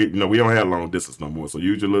 I know we don't have long distance no more. So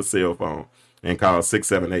use your little cell phone and call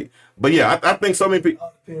 678. But yeah, I think so many people. It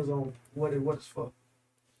all depends on what it's for.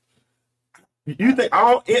 You think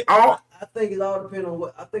all? I think it all depends on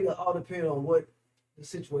what. I think it all depends on what the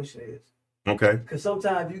situation is. Okay. Because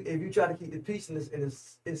sometimes if you try to keep the peace and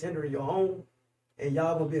it's hindering your home, and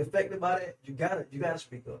y'all gonna be affected by that, you gotta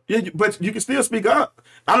speak up. Yeah, but you can still speak up.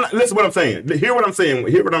 Listen what I'm saying. Hear what I'm saying.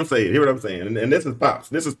 And this is Pops.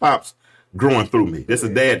 This is Pops growing through me. This is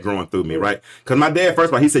Dad growing through me, right? Because my dad, first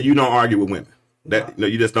of all, he said you don't argue with women.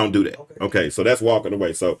 You just don't do that. Okay, so that's walking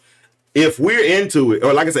away. So if we're into it,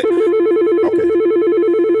 or like I said, okay,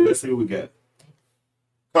 let's see what we got.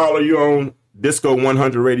 Caller, you on Disco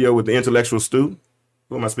 100 Radio with the Intellectual Stew.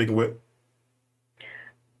 Who am I speaking with?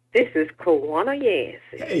 This is Kawana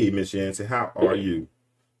Yancey. Hey, Miss Yancey, how are you?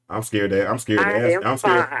 I'm scared to ask.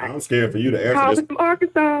 I'm scared for you to answer Calling this. from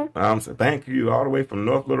Arkansas. Thank you, all the way from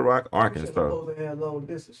North Little Rock, Arkansas. Supposed to have long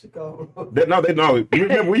distance. No. You don't have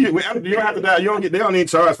to die. They don't need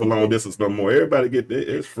charge for long distance no more. Everybody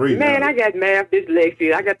it's free. Man, now. I got math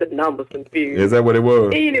dyslexia. I got the numbers confused. Is that what it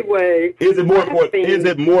was? Anyway, is it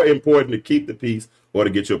more important to keep the peace or to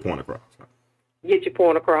get your point across? Get your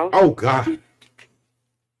point across. Oh God.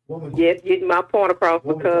 Yes, getting my point across,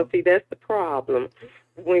 because see, that's the problem.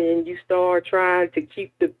 When you start trying to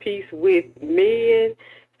keep the peace with men,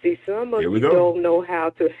 see, some of you don't know how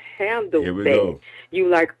to handle that. Go. You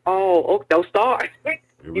like, don't start.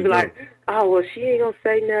 You be like, well, she ain't gonna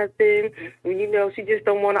say nothing. She just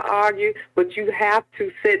don't want to argue. But you have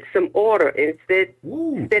to set some order and set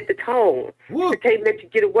the tone. She can't let you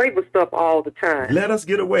get away with stuff all the time. Let us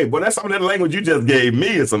get away. Well, that's some of that language you just gave me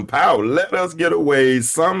is some power. Let us get away.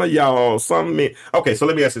 Some of y'all, some men. Okay, so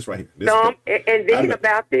let me ask this right here. And then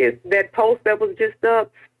about this, that post that was just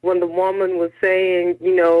up, when the woman was saying,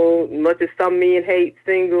 much as some men hate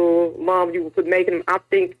single moms, you could make them. I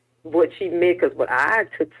think what she meant, because what I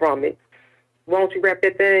took from it, won't you wrap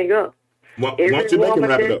that thing up? Won't you make him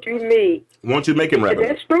wrap it up? You meet, won't you make him wrap it up?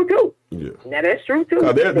 That's true too. Yeah. Now that's true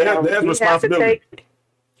too. There's responsibility.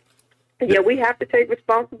 We have to take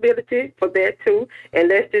responsibility for that too. And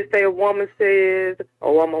let's just say a woman says,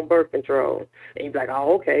 I'm on birth control. And you're like,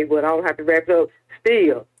 okay, but I don't have to wrap it up.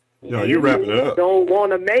 Still, you're wrapping it up. Don't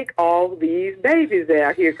want to make all these babies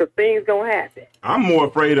out here, because things gonna happen. I'm more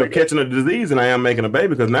afraid of catching a disease than I am making a baby,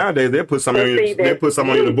 because nowadays they put something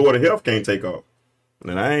on you the Board of Health can't take off.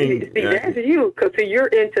 And I ain't. See, that's you, because you're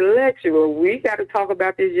intellectual. We got to talk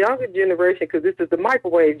about this younger generation, because this is the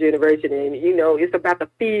microwave generation, and it's about the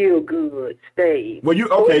feel good stage. Well,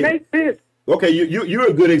 So it makes sense. Okay, you're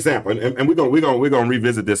a good example, and we're gonna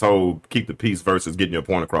revisit this whole keep the peace versus getting your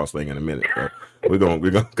point across thing in a minute. We're gonna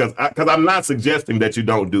because I'm not suggesting that you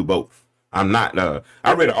don't do both. I'm not.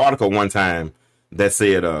 I read an article one time that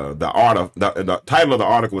said the title of the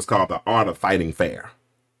article was called "The Art of Fighting Fair."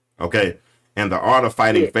 Okay, and the art of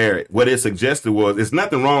fighting fair. What it suggested was there's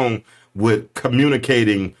nothing wrong with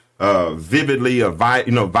communicating vividly or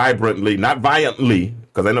vibrantly, not violently,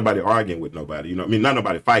 because ain't nobody arguing with nobody. Not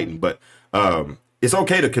nobody fighting, but it's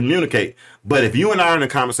okay to communicate. But if you and I are in a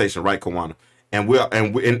conversation, right, Kawana, and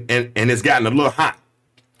it's gotten a little hot,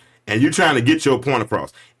 and you're trying to get your point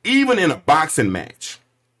across, even in a boxing match,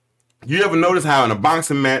 you ever notice how in a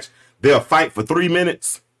boxing match they'll fight for 3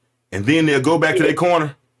 minutes, and then they'll go back to their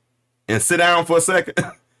corner and sit down for a second,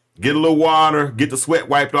 get a little water, get the sweat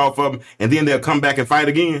wiped off of them, and then they'll come back and fight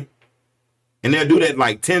again. And they'll do that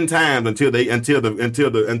like 10 times until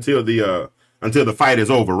the fight is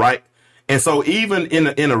over, right? And so even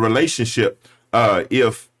in a relationship,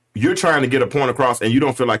 if you're trying to get a point across and you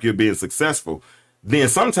don't feel like you're being successful, then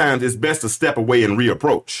sometimes it's best to step away and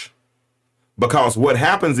reapproach. Because what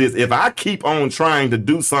happens is if I keep on trying to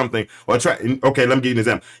do something okay, let me give you an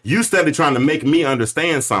example. You steadily trying to make me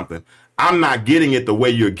understand something. I'm not getting it the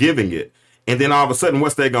way you're giving it. And then all of a sudden,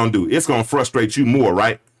 what's that going to do? It's going to frustrate you more,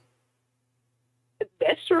 right?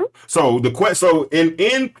 That's true. So in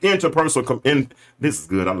interpersonal, this is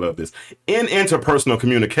good. I love this. In interpersonal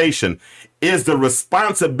communication, is the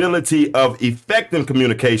responsibility of effective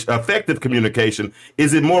communication?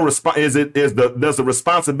 Is it more does the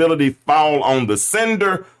responsibility fall on the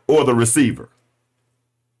sender or the receiver?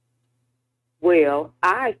 Well,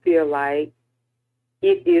 I feel like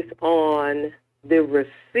it is on the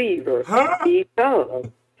receiver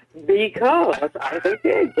because I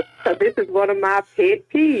think this is one of my pet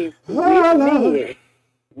peeves with men.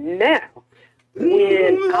 Now,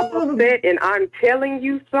 when I'm upset and I'm telling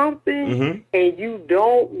you something and you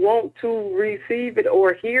don't want to receive it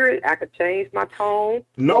or hear it, I could change my tone.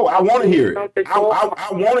 No, I want to hear it. I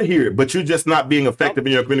want to hear it, but you're just not being effective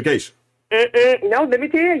in your communication. No, let me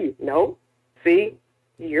tell you. No. See,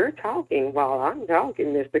 you're talking while I'm talking,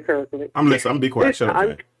 Mr. Kirkland. I'm listening. I'm be quiet. Shut up,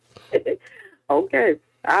 man. Okay.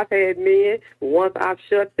 I've had men, once I've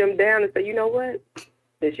shut them down and say, you know what?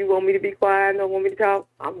 Since you want me to be quiet and don't want me to talk,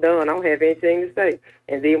 I'm done. I don't have anything to say.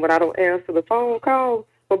 And then when I don't answer the phone call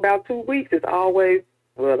for about 2 weeks, it's always,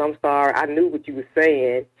 well, I'm sorry. I knew what you were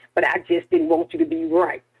saying, but I just didn't want you to be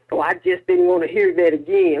right. So I just didn't want to hear that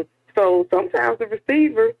again. So sometimes the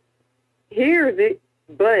receiver hears it,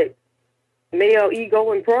 but male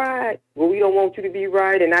ego and pride, well, we don't want you to be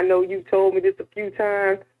right, and I know you told me this a few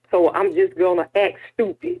times, so I'm just going to act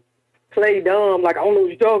stupid, play dumb, like I don't know what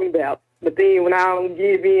you're talking about. But then when I don't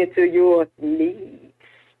give in to your needs,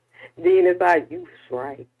 then it's like, you was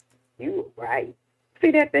right. You were right.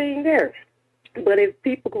 See that thing there? But if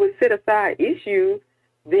people would set aside issues,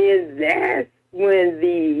 then that's when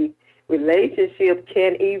the relationship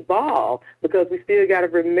can evolve, because we still got to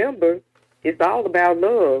remember it's all about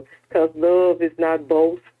love, because love is not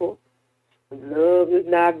boastful. Love is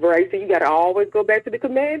not bright. So you got to always go back to the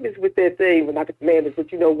commandments with that thing. Well, not the commandments,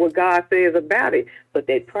 but you know what God says about it. But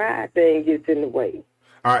that pride thing gets in the way.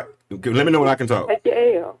 All right. Let me know when I can talk. Take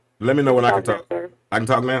your L. Let me know when I can talk. I can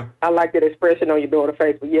talk now? I like that expression on your daughter's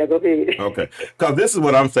face, but yeah, go ahead. Okay. Because this is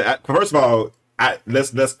what I'm saying. First of all,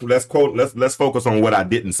 let's focus on what I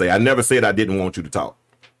didn't say. I never said I didn't want you to talk.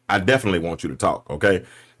 I definitely want you to talk. Okay.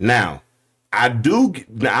 Now,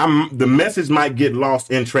 the message might get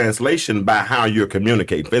lost in translation by how you're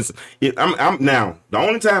communicating. Now, the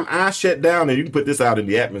only time I shut down, and you can put this out in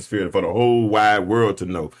the atmosphere for the whole wide world to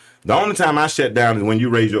know, the only time I shut down is when you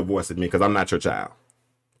raise your voice at me, because I'm not your child.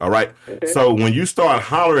 All right. Okay. So when you start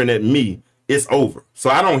hollering at me, it's over. So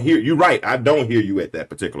I don't hear you. Right. I don't hear you at that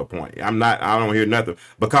particular point. I don't hear nothing,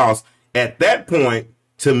 because at that point,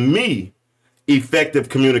 to me, effective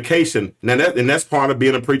communication, and that's part of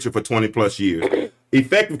being a preacher for 20 plus years.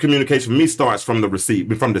 Effective communication for me starts from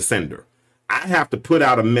the sender. I have to put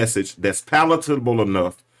out a message that's palatable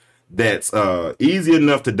enough, that's easy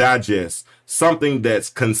enough to digest, something that's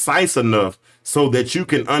concise enough so that you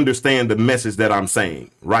can understand the message that I'm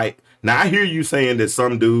saying. Right now, I hear you saying that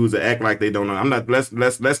some dudes act like they don't know. I'm not.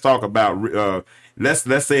 Let's talk about.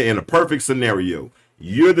 Let's say in a perfect scenario,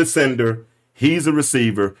 you're the sender. He's a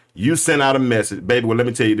receiver. You send out a message, baby. Well, let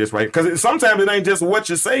me tell you this, right? Because sometimes it ain't just what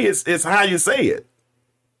you say; it's how you say it,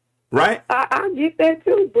 right? I get that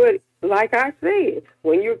too, but like I said,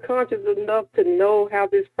 when you're conscious enough to know how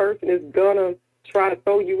this person is gonna try to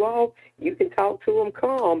throw you off, you can talk to them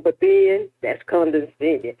calm. But then that's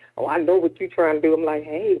condescending. Oh, I know what you're trying to do. I'm like,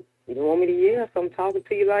 hey, you don't want me to yell, so I'm talking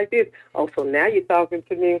to you like this. Oh, so now you're talking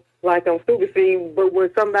to me like I'm stupid. See, but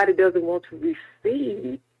when somebody doesn't want to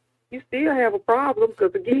receive, you still have a problem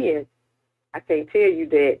because, again, I can't tell you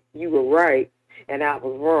that you were right and I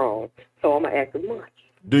was wrong, so I'm going to act a much.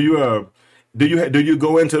 Do you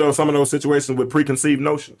go into some of those situations with preconceived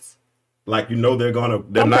notions? Like, you know, they're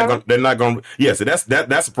not gonna. Yeah, so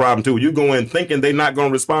that's a problem too. You go in thinking they're not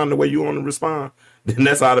gonna respond the way you want to respond, then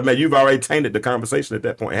that's automatic. You've already tainted the conversation at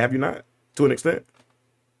that point, have you not? To an extent,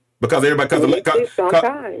 because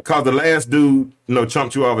the last dude,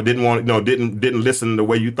 chumped you off and didn't listen the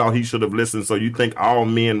way you thought he should have listened. So you think all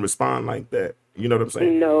men respond like that? You know what I'm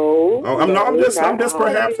saying? No. Oh, I'm just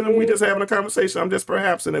perhaps, and we just having a conversation. I'm just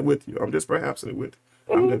perhaps in it with you.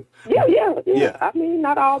 Yeah. I mean,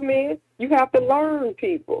 not all men. You have to learn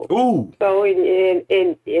people. Ooh. So and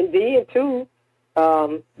then too,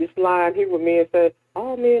 this line here where men say,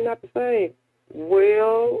 "All men not the same."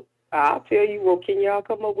 Well, I'll tell you. Well, can y'all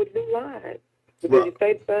come up with new lines? Because you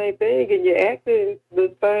say the same thing and you're acting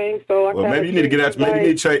the same. So maybe you need to get out. Maybe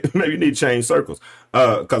you need to change circles.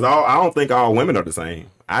 Because I don't think all women are the same.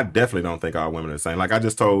 I definitely don't think all women are the same. Like I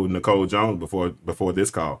just told Nicole Jones before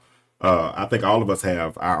this call. I think all of us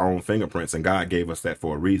have our own fingerprints, and God gave us that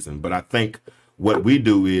for a reason. But I think what we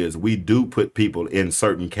do is we do put people in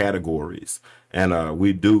certain categories, and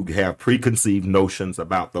we do have preconceived notions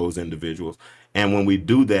about those individuals. And when we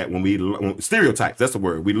do that, stereotypes, that's the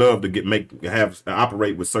word. We love to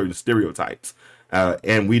operate with certain stereotypes,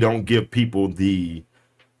 and we don't give people the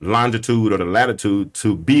longitude or the latitude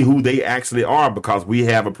to be who they actually are because we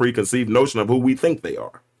have a preconceived notion of who we think they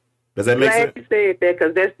are. Does that make sense? Glad you said that,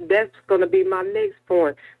 because that's going to be my next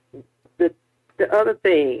point. The other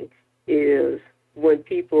thing is when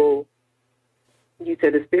people, you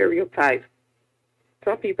said the stereotypes,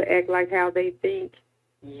 some people act like how they think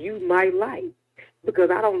you might like.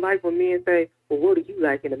 Because I don't like when men say, well, what do you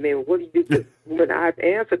like in a man? What do you do? When I've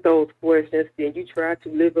answered those questions, then you try to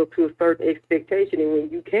live up to a certain expectation, and when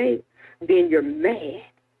you can't, then you're mad.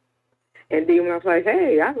 And then when I was like,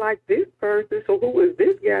 hey, I like this person, so who is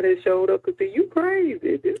this guy that showed up? Because you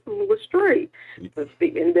crazy. This one was straight.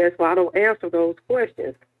 And that's why I don't answer those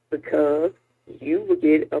questions, because you will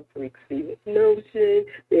get a preconceived notion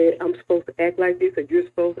that I'm supposed to act like this or you're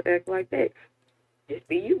supposed to act like that. Just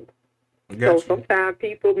be you. So sometimes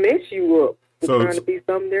people mess you up trying to be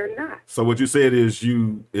something they're not. So what you said is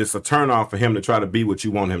it's a turnoff for him to try to be what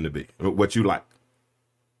you want him to be, what you like.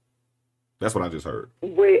 That's what I just heard.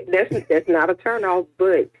 Well, that's not a turnoff,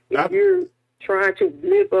 but if you're trying to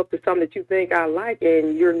live up to something that you think I like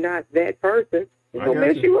and you're not that person, it's going to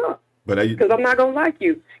mess you up. Because I'm not going to like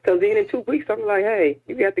you. Because then in 2 weeks, I'm like, hey,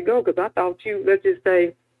 you got to go because I thought you, let's just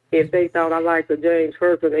say, if they thought I liked a James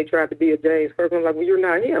Kirkland, they tried to be a James Kirkland. I'm like, well, you're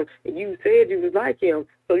not him. And you said you was like him,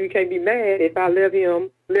 so you can't be mad if I left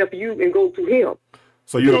you and go to him.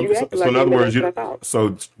 So you don't. So in other words,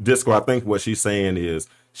 so Disco, I think what she's saying is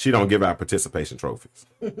she don't give out participation trophies.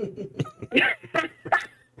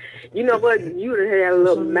 You know what? You would have had a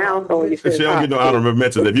little mouth on you. She don't get no honorable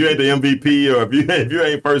mention. If you ain't the MVP or if you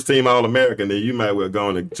ain't first team All-American, then you might well go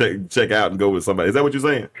on and check out and go with somebody. Is that what you're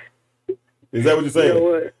saying? Is that what you're saying?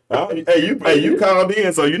 You know what? You called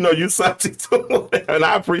in, so you know you subject to it. And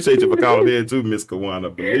I appreciate you for calling in too, Miss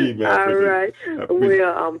Kawana. Believe me. All right.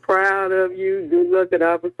 Well, I'm proud of you. Good luck, and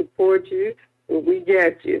I will support you. We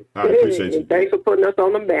got you. I appreciate you. Thanks for putting us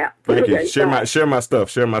on the map. Thank you. Share my stuff.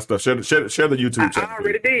 Share the YouTube channel. I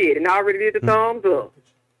already did, and I already did the thumbs up.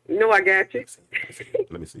 You know I got you.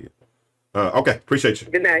 Let me see it. Okay, appreciate you.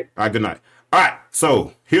 Good night. All right, good night. All right,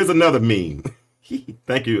 so here's another meme.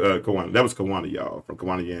 Thank you, Kawana. That was Kawana, y'all, from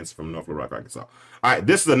Kawana Yance from North Little Rock, Arkansas. All right,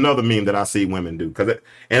 this is another meme that I see women do.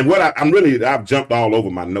 I've jumped all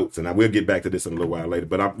over my notes, and I will get back to this in a little while later.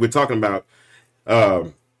 But we're talking about,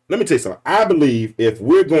 let me tell you something. I believe if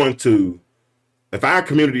our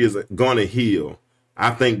community is going to heal, I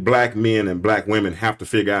think black men and black women have to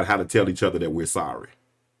figure out how to tell each other that we're sorry.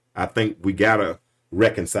 I think we got to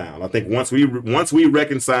reconcile. I think once we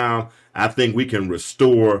reconcile, I think we can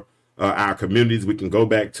restore our communities. We can go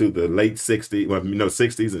back to the late 60s,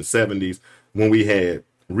 60s and 70s when we had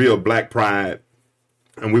real black pride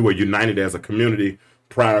and we were united as a community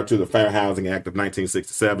prior to the Fair Housing Act of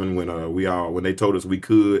 1967 when they told us we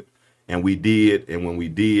could, and we did. And when we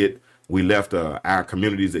did, we left our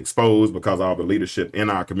communities exposed because all the leadership in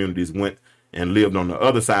our communities went and lived on the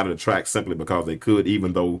other side of the track simply because they could,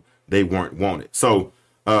 even though they weren't wanted. So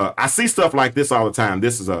I see stuff like this all the time.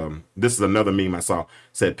 This is another meme I saw.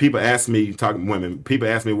 Said people ask me, talking women, people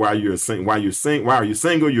ask me why are you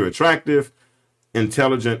single? You're attractive,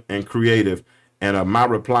 intelligent, and creative. And my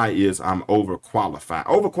reply is I'm overqualified.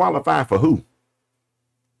 Overqualified for who?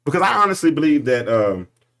 Because I honestly believe that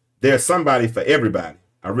there's somebody for everybody.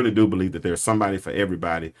 I really do believe that there's somebody for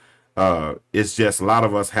everybody. It's just a lot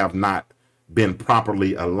of us have not been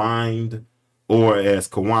properly aligned, or as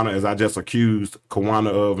I just accused Kawana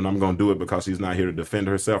of, and I'm going to do it because she's not here to defend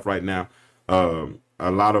herself right now.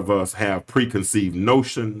 A lot of us have preconceived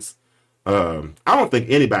notions. I don't think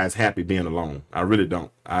anybody's happy being alone. I really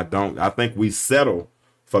don't. I think we settle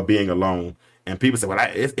for being alone. And people say, well,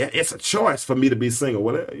 it's a choice for me to be single.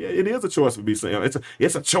 Well, yeah, it is a choice for me to be single.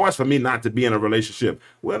 It's a choice for me not to be in a relationship.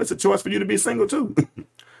 Well, it's a choice for you to be single too.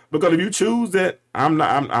 Because if you choose that I'm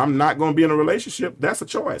not going to be in a relationship, that's a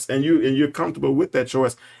choice, and you're comfortable with that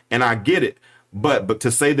choice, and I get it. But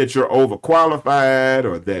to say that you're overqualified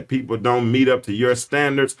or that people don't meet up to your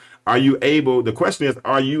standards, are you able? The question is,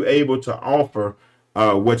 are you able to offer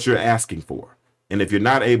what you're asking for? And if you're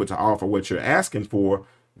not able to offer what you're asking for,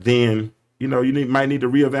 then you might need to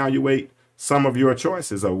reevaluate some of your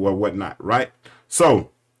choices or whatnot, right? So,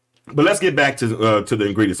 but let's get back to the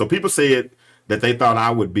ingredients. So people said that they thought I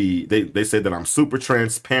would be, they said that I'm super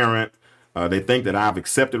transparent. They think that I've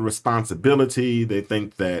accepted responsibility. They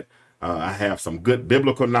think that I have some good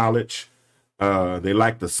biblical knowledge. They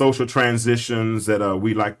like the social transitions that I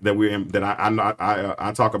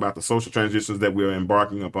talk about the social transitions that we're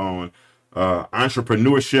embarking upon.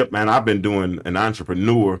 Entrepreneurship, man, I've been doing an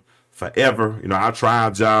entrepreneur forever. I'll try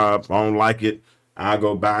a job. I don't like it, I'll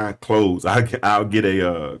go buy clothes. I'll get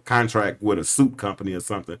a contract with a suit company or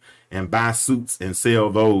something and buy suits and sell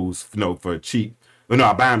those, for cheap.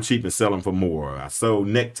 I buy them cheap and sell them for more. I sold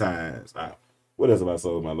neckties. What else have I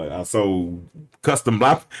sold in my life? I sold custom.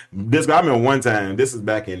 I remember one time, this is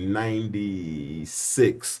back in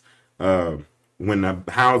 96, when the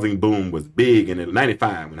housing boom was big, and in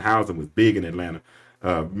 95, when housing was big in Atlanta.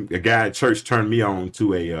 A guy at church turned me on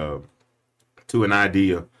to an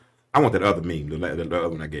idea. I want that other meme, the other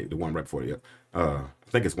one I gave, the one right before the I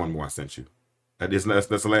think it's one more I sent you. That's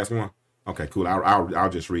the last one? Okay, cool. I'll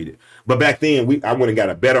just read it. But back then, I went and got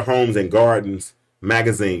a Better Homes and Gardens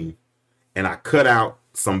magazine, and I cut out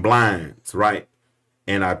some blinds, right?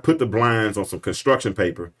 And I put the blinds on some construction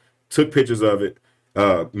paper, took pictures of it,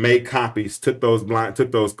 made copies, took those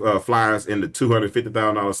flyers in the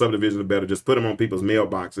 $250,000 subdivision or better, just put them on people's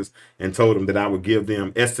mailboxes, and told them that I would give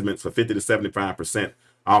them estimates for 50 to 75%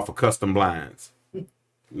 off of custom blinds.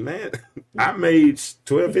 Man, I made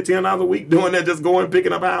 $1,200-1,500 a week doing that, just going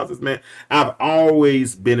picking up houses, man. I've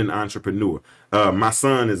always been an entrepreneur. My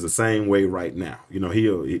son is the same way right now.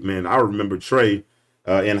 I remember Trey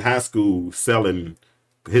in high school selling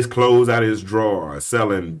his clothes out of his drawer,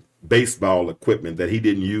 selling baseball equipment that he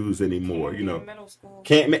didn't use anymore. In middle school.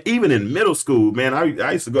 Even in middle school, man,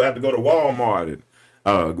 I used to have to go to Walmart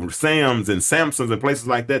and Sam's and Samson's and places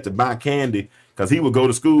like that to buy candy, because he would go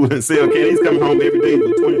to school and sell candy. He's coming home every day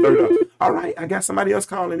with $20-30. All right, I got somebody else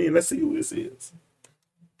calling in. Let's see who this is.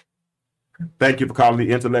 Thank you for calling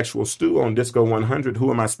the Intellectual Stew on Disco 100. Who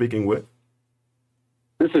am I speaking with?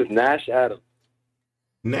 This is Nash Adams.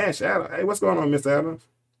 Nash Adams. Hey, what's going on, Mr. Adams?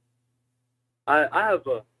 I have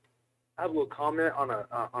a little comment on a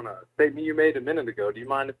statement you made a minute ago. Do you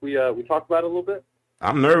mind if we talk about it a little bit?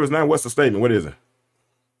 I'm nervous now. What's the statement? What is it?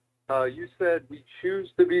 You said we choose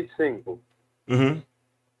to be single. Mm-hmm.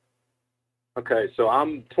 Okay, so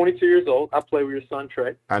I'm 22 years old. I play with your son,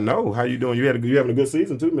 Trey. I know. How you doing? You having a good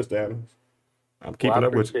season too, Mr. Adams. I'm keeping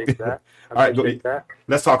up with you. That. All right,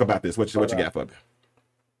 let's talk about this. What you got for me?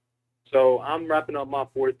 So I'm wrapping up my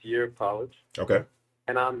 4th year of college. Okay.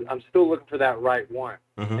 And I'm still looking for that right one.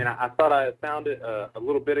 Mm-hmm. And I thought I had found it a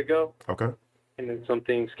little bit ago. Okay. And then some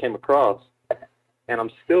things came across, and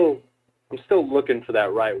I'm still looking for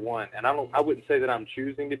that right one. And I wouldn't say that I'm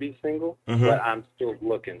choosing to be single, mm-hmm. but I'm still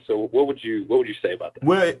looking. So what would you say about that?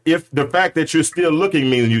 Well, if the fact that you're still looking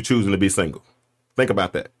means you're choosing to be single, think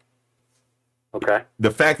about that. Okay.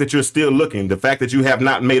 The fact that you're still looking, the fact that you have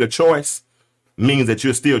not made a choice, means that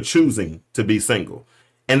you're still choosing to be single.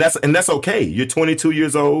 And that's okay. You're 22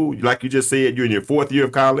 years old. Like you just said, you're in your 4th year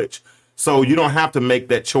of college. So you don't have to make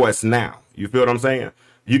that choice now. You feel what I'm saying?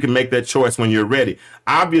 You can make that choice when you're ready.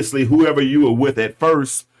 Obviously, whoever you were with at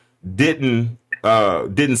first didn't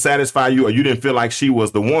satisfy you, or you didn't feel like she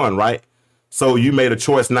was the one, right? So you made a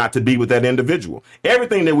choice not to be with that individual.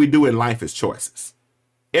 Everything that we do in life is choices.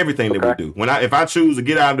 Everything that we do. If I choose to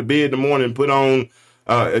get out of the bed in the morning and put on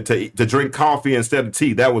to drink coffee instead of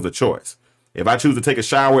tea, that was a choice. If I choose to take a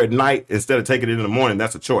shower at night instead of taking it in the morning,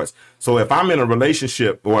 that's a choice. So if I'm in a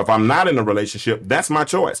relationship or if I'm not in a relationship, that's my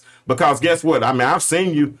choice. Because guess what? I mean, I've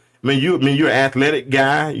seen you. You're an athletic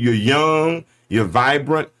guy. You're young. You're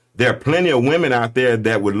vibrant. There are plenty of women out there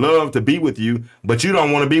that would love to be with you, but you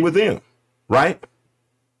don't want to be with them, right?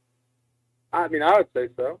 I mean, I would say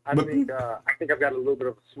so. I think I've got a little bit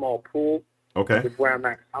of a small pool. Okay. With where I'm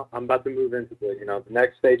at. I'm about to move into the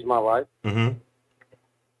next stage of my life. Mm-hmm.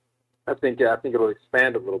 I think it'll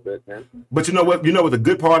expand a little bit, man. But you know what? You know what the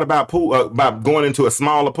good part about pool about going into a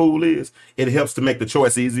smaller pool is? It helps to make the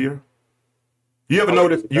choice easier. You ever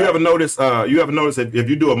notice? You ever notice if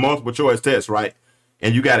you do a multiple choice test, right?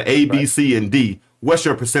 And you got an A, B, C, and D. What's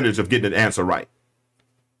your percentage of getting an answer right?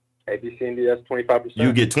 A, B, C, and D. That's 25%.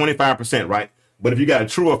 You get 25%, right? But if you got a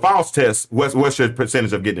true or false test, what's your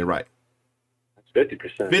percentage of getting it right?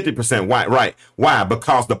 50%. 50%. Why? Right. Why?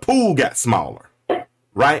 Because the pool got smaller,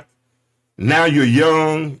 right? Now you're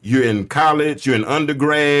young, you're in college, you're in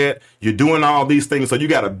undergrad, you're doing all these things. So you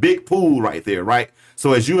got a big pool right there, right?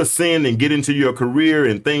 So as you ascend and get into your career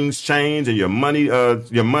and things change and your money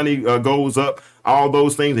goes up, all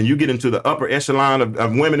those things, and you get into the upper echelon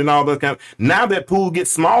of women and all those kind of, now that pool gets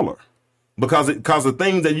smaller because the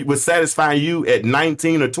things that would satisfy you at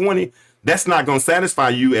 19 or 20, that's not going to satisfy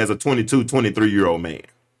you as a 22, 23-year-old man.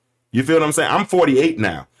 You feel what I'm saying? I'm 48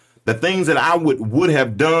 now. The things that I would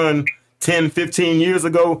have done 10, 15 years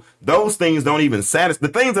ago, those things don't even satisfy.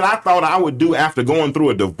 The things that I thought I would do after going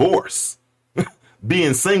through a divorce,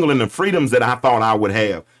 being single and the freedoms that I thought I would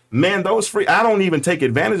have, man, I don't even take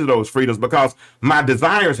advantage of those freedoms because my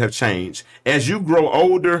desires have changed. As you grow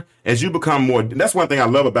older, as you become more, that's one thing I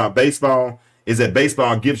love about baseball is that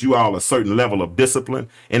baseball gives you all a certain level of discipline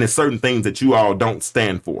and it's certain things that you all don't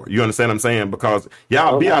stand for. You understand what I'm saying? Because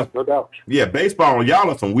y'all no doubt. Yeah, baseball,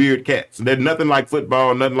 y'all are some weird cats. There's nothing like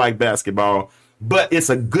football, nothing like basketball, but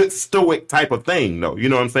it's a good stoic type of thing, though. You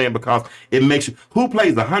know what I'm saying? Because it makes you, who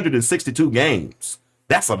plays 162 games?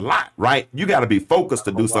 That's a lot, right? You got to be focused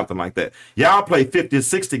to do something like that. Y'all play 50,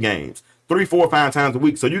 60 games. 3, 4, 5 times a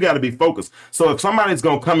week. So you got to be focused. So if somebody's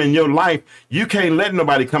going to come in your life, you can't let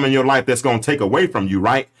nobody come in your life that's going to take away from you,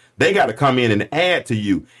 right? They got to come in and add to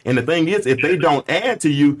you. And the thing is, if they don't add to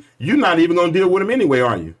you, you're not even going to deal with them anyway,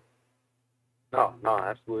 are you? No,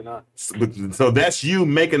 absolutely not. So that's you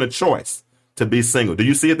making a choice to be single. Do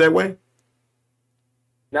you see it that way?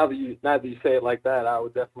 Now that you say it like that, I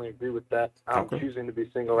would definitely agree with that. I'm choosing to be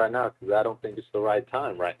single right now because I don't think it's the right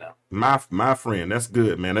time right now. My friend, that's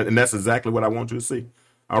good, man. And that's exactly what I want you to see.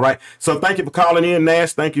 All right. So thank you for calling in,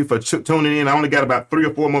 Nash. Thank you for tuning in. I only got about 3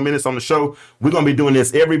 or 4 more minutes on the show. We're going to be doing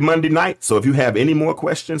this every Monday night. So if you have any more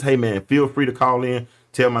questions, hey, man, feel free to call in.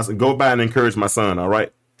 Tell my son, go by and encourage my son. All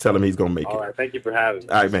right. Tell him he's going to make it. All right. Thank you for having me.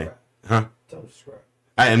 All right, man. Huh?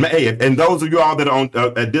 And those of you all that are on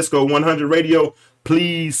at Disco 100 Radio,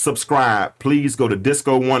 please subscribe. Please go to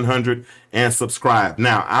Disco 100 and subscribe.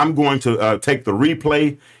 Now, I'm going to take the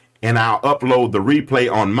replay and I'll upload the replay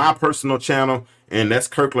on my personal channel. And that's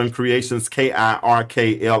Kirkland Creations,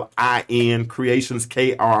 KIRKLIN Creations,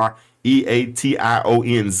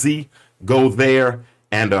 KREATIONZ. Go there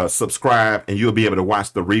and subscribe, and you'll be able to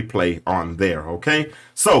watch the replay on there. Okay.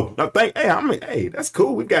 So hey, that's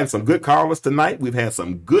cool. We've gotten some good callers tonight. We've had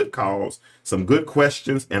some good calls, some good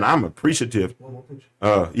questions, and I'm appreciative. One more picture.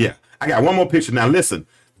 Yeah, I got one more picture. Now listen,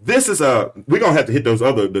 this is we're gonna have to hit those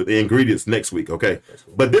the ingredients next week, okay?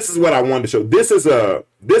 But this is what I wanted to show. This is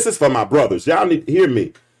for my brothers. Y'all need to hear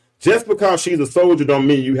me. Just because she's a soldier don't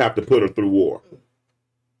mean you have to put her through war.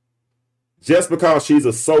 Just because she's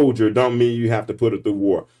a soldier don't mean you have to put her through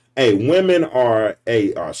war. Hey, women are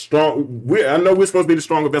strong. I know we're supposed to be the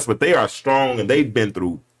stronger vessel, but they are strong and they've been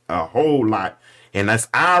through a whole lot. And that's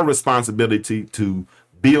our responsibility to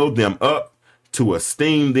build them up, to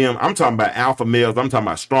esteem them. I'm talking about alpha males. I'm talking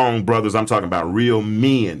about strong brothers. I'm talking about real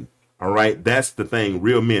men. All right. That's the thing.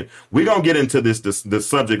 Real men. We're going to get into this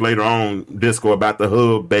subject later on, Disco, about the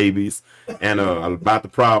hub babies and about the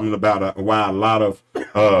problem about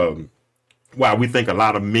why we think a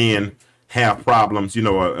lot of men have problems,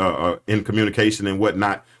 in communication and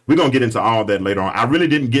whatnot. We're going to get into all that later on. I really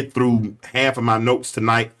didn't get through half of my notes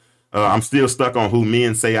tonight. I'm still stuck on who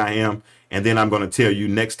men say I am. And then I'm going to tell you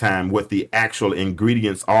next time what the actual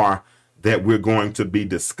ingredients are that we're going to be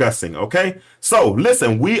discussing. Okay. So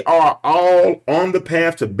listen, we are all on the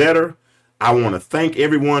path to better. I want to thank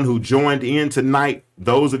everyone who joined in tonight.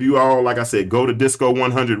 Those of you all, like I said, go to Disco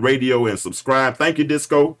 100 Radio and subscribe. Thank you,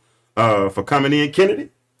 Disco, for coming in.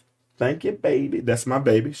 Kennedy. Thank you, baby. That's my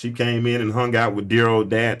baby. She came in and hung out with dear old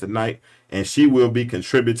dad tonight, and she will be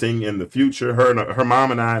contributing in the future. Her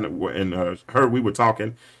mom and I we were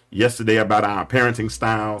talking yesterday about our parenting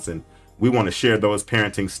styles, and we want to share those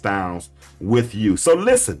parenting styles with you. So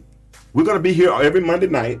listen, we're going to be here every Monday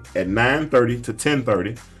night at 9:30 to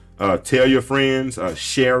 10:30. Tell your friends,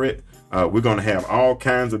 share it. We're going to have all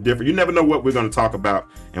kinds of different, you never know what we're going to talk about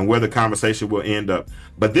and where the conversation will end up.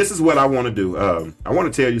 But this is what I want to do. I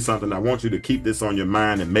want to tell you something. I want you to keep this on your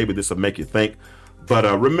mind, and maybe this will make you think. But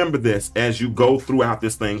remember this, as you go throughout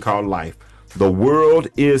this thing called life, the world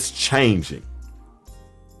is changing.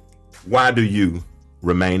 Why do you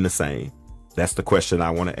remain the same? That's the question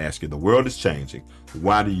I want to ask you. The world is changing.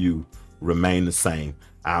 Why do you remain the same?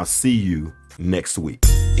 I'll see you next week.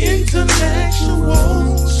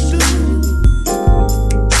 Intellectual.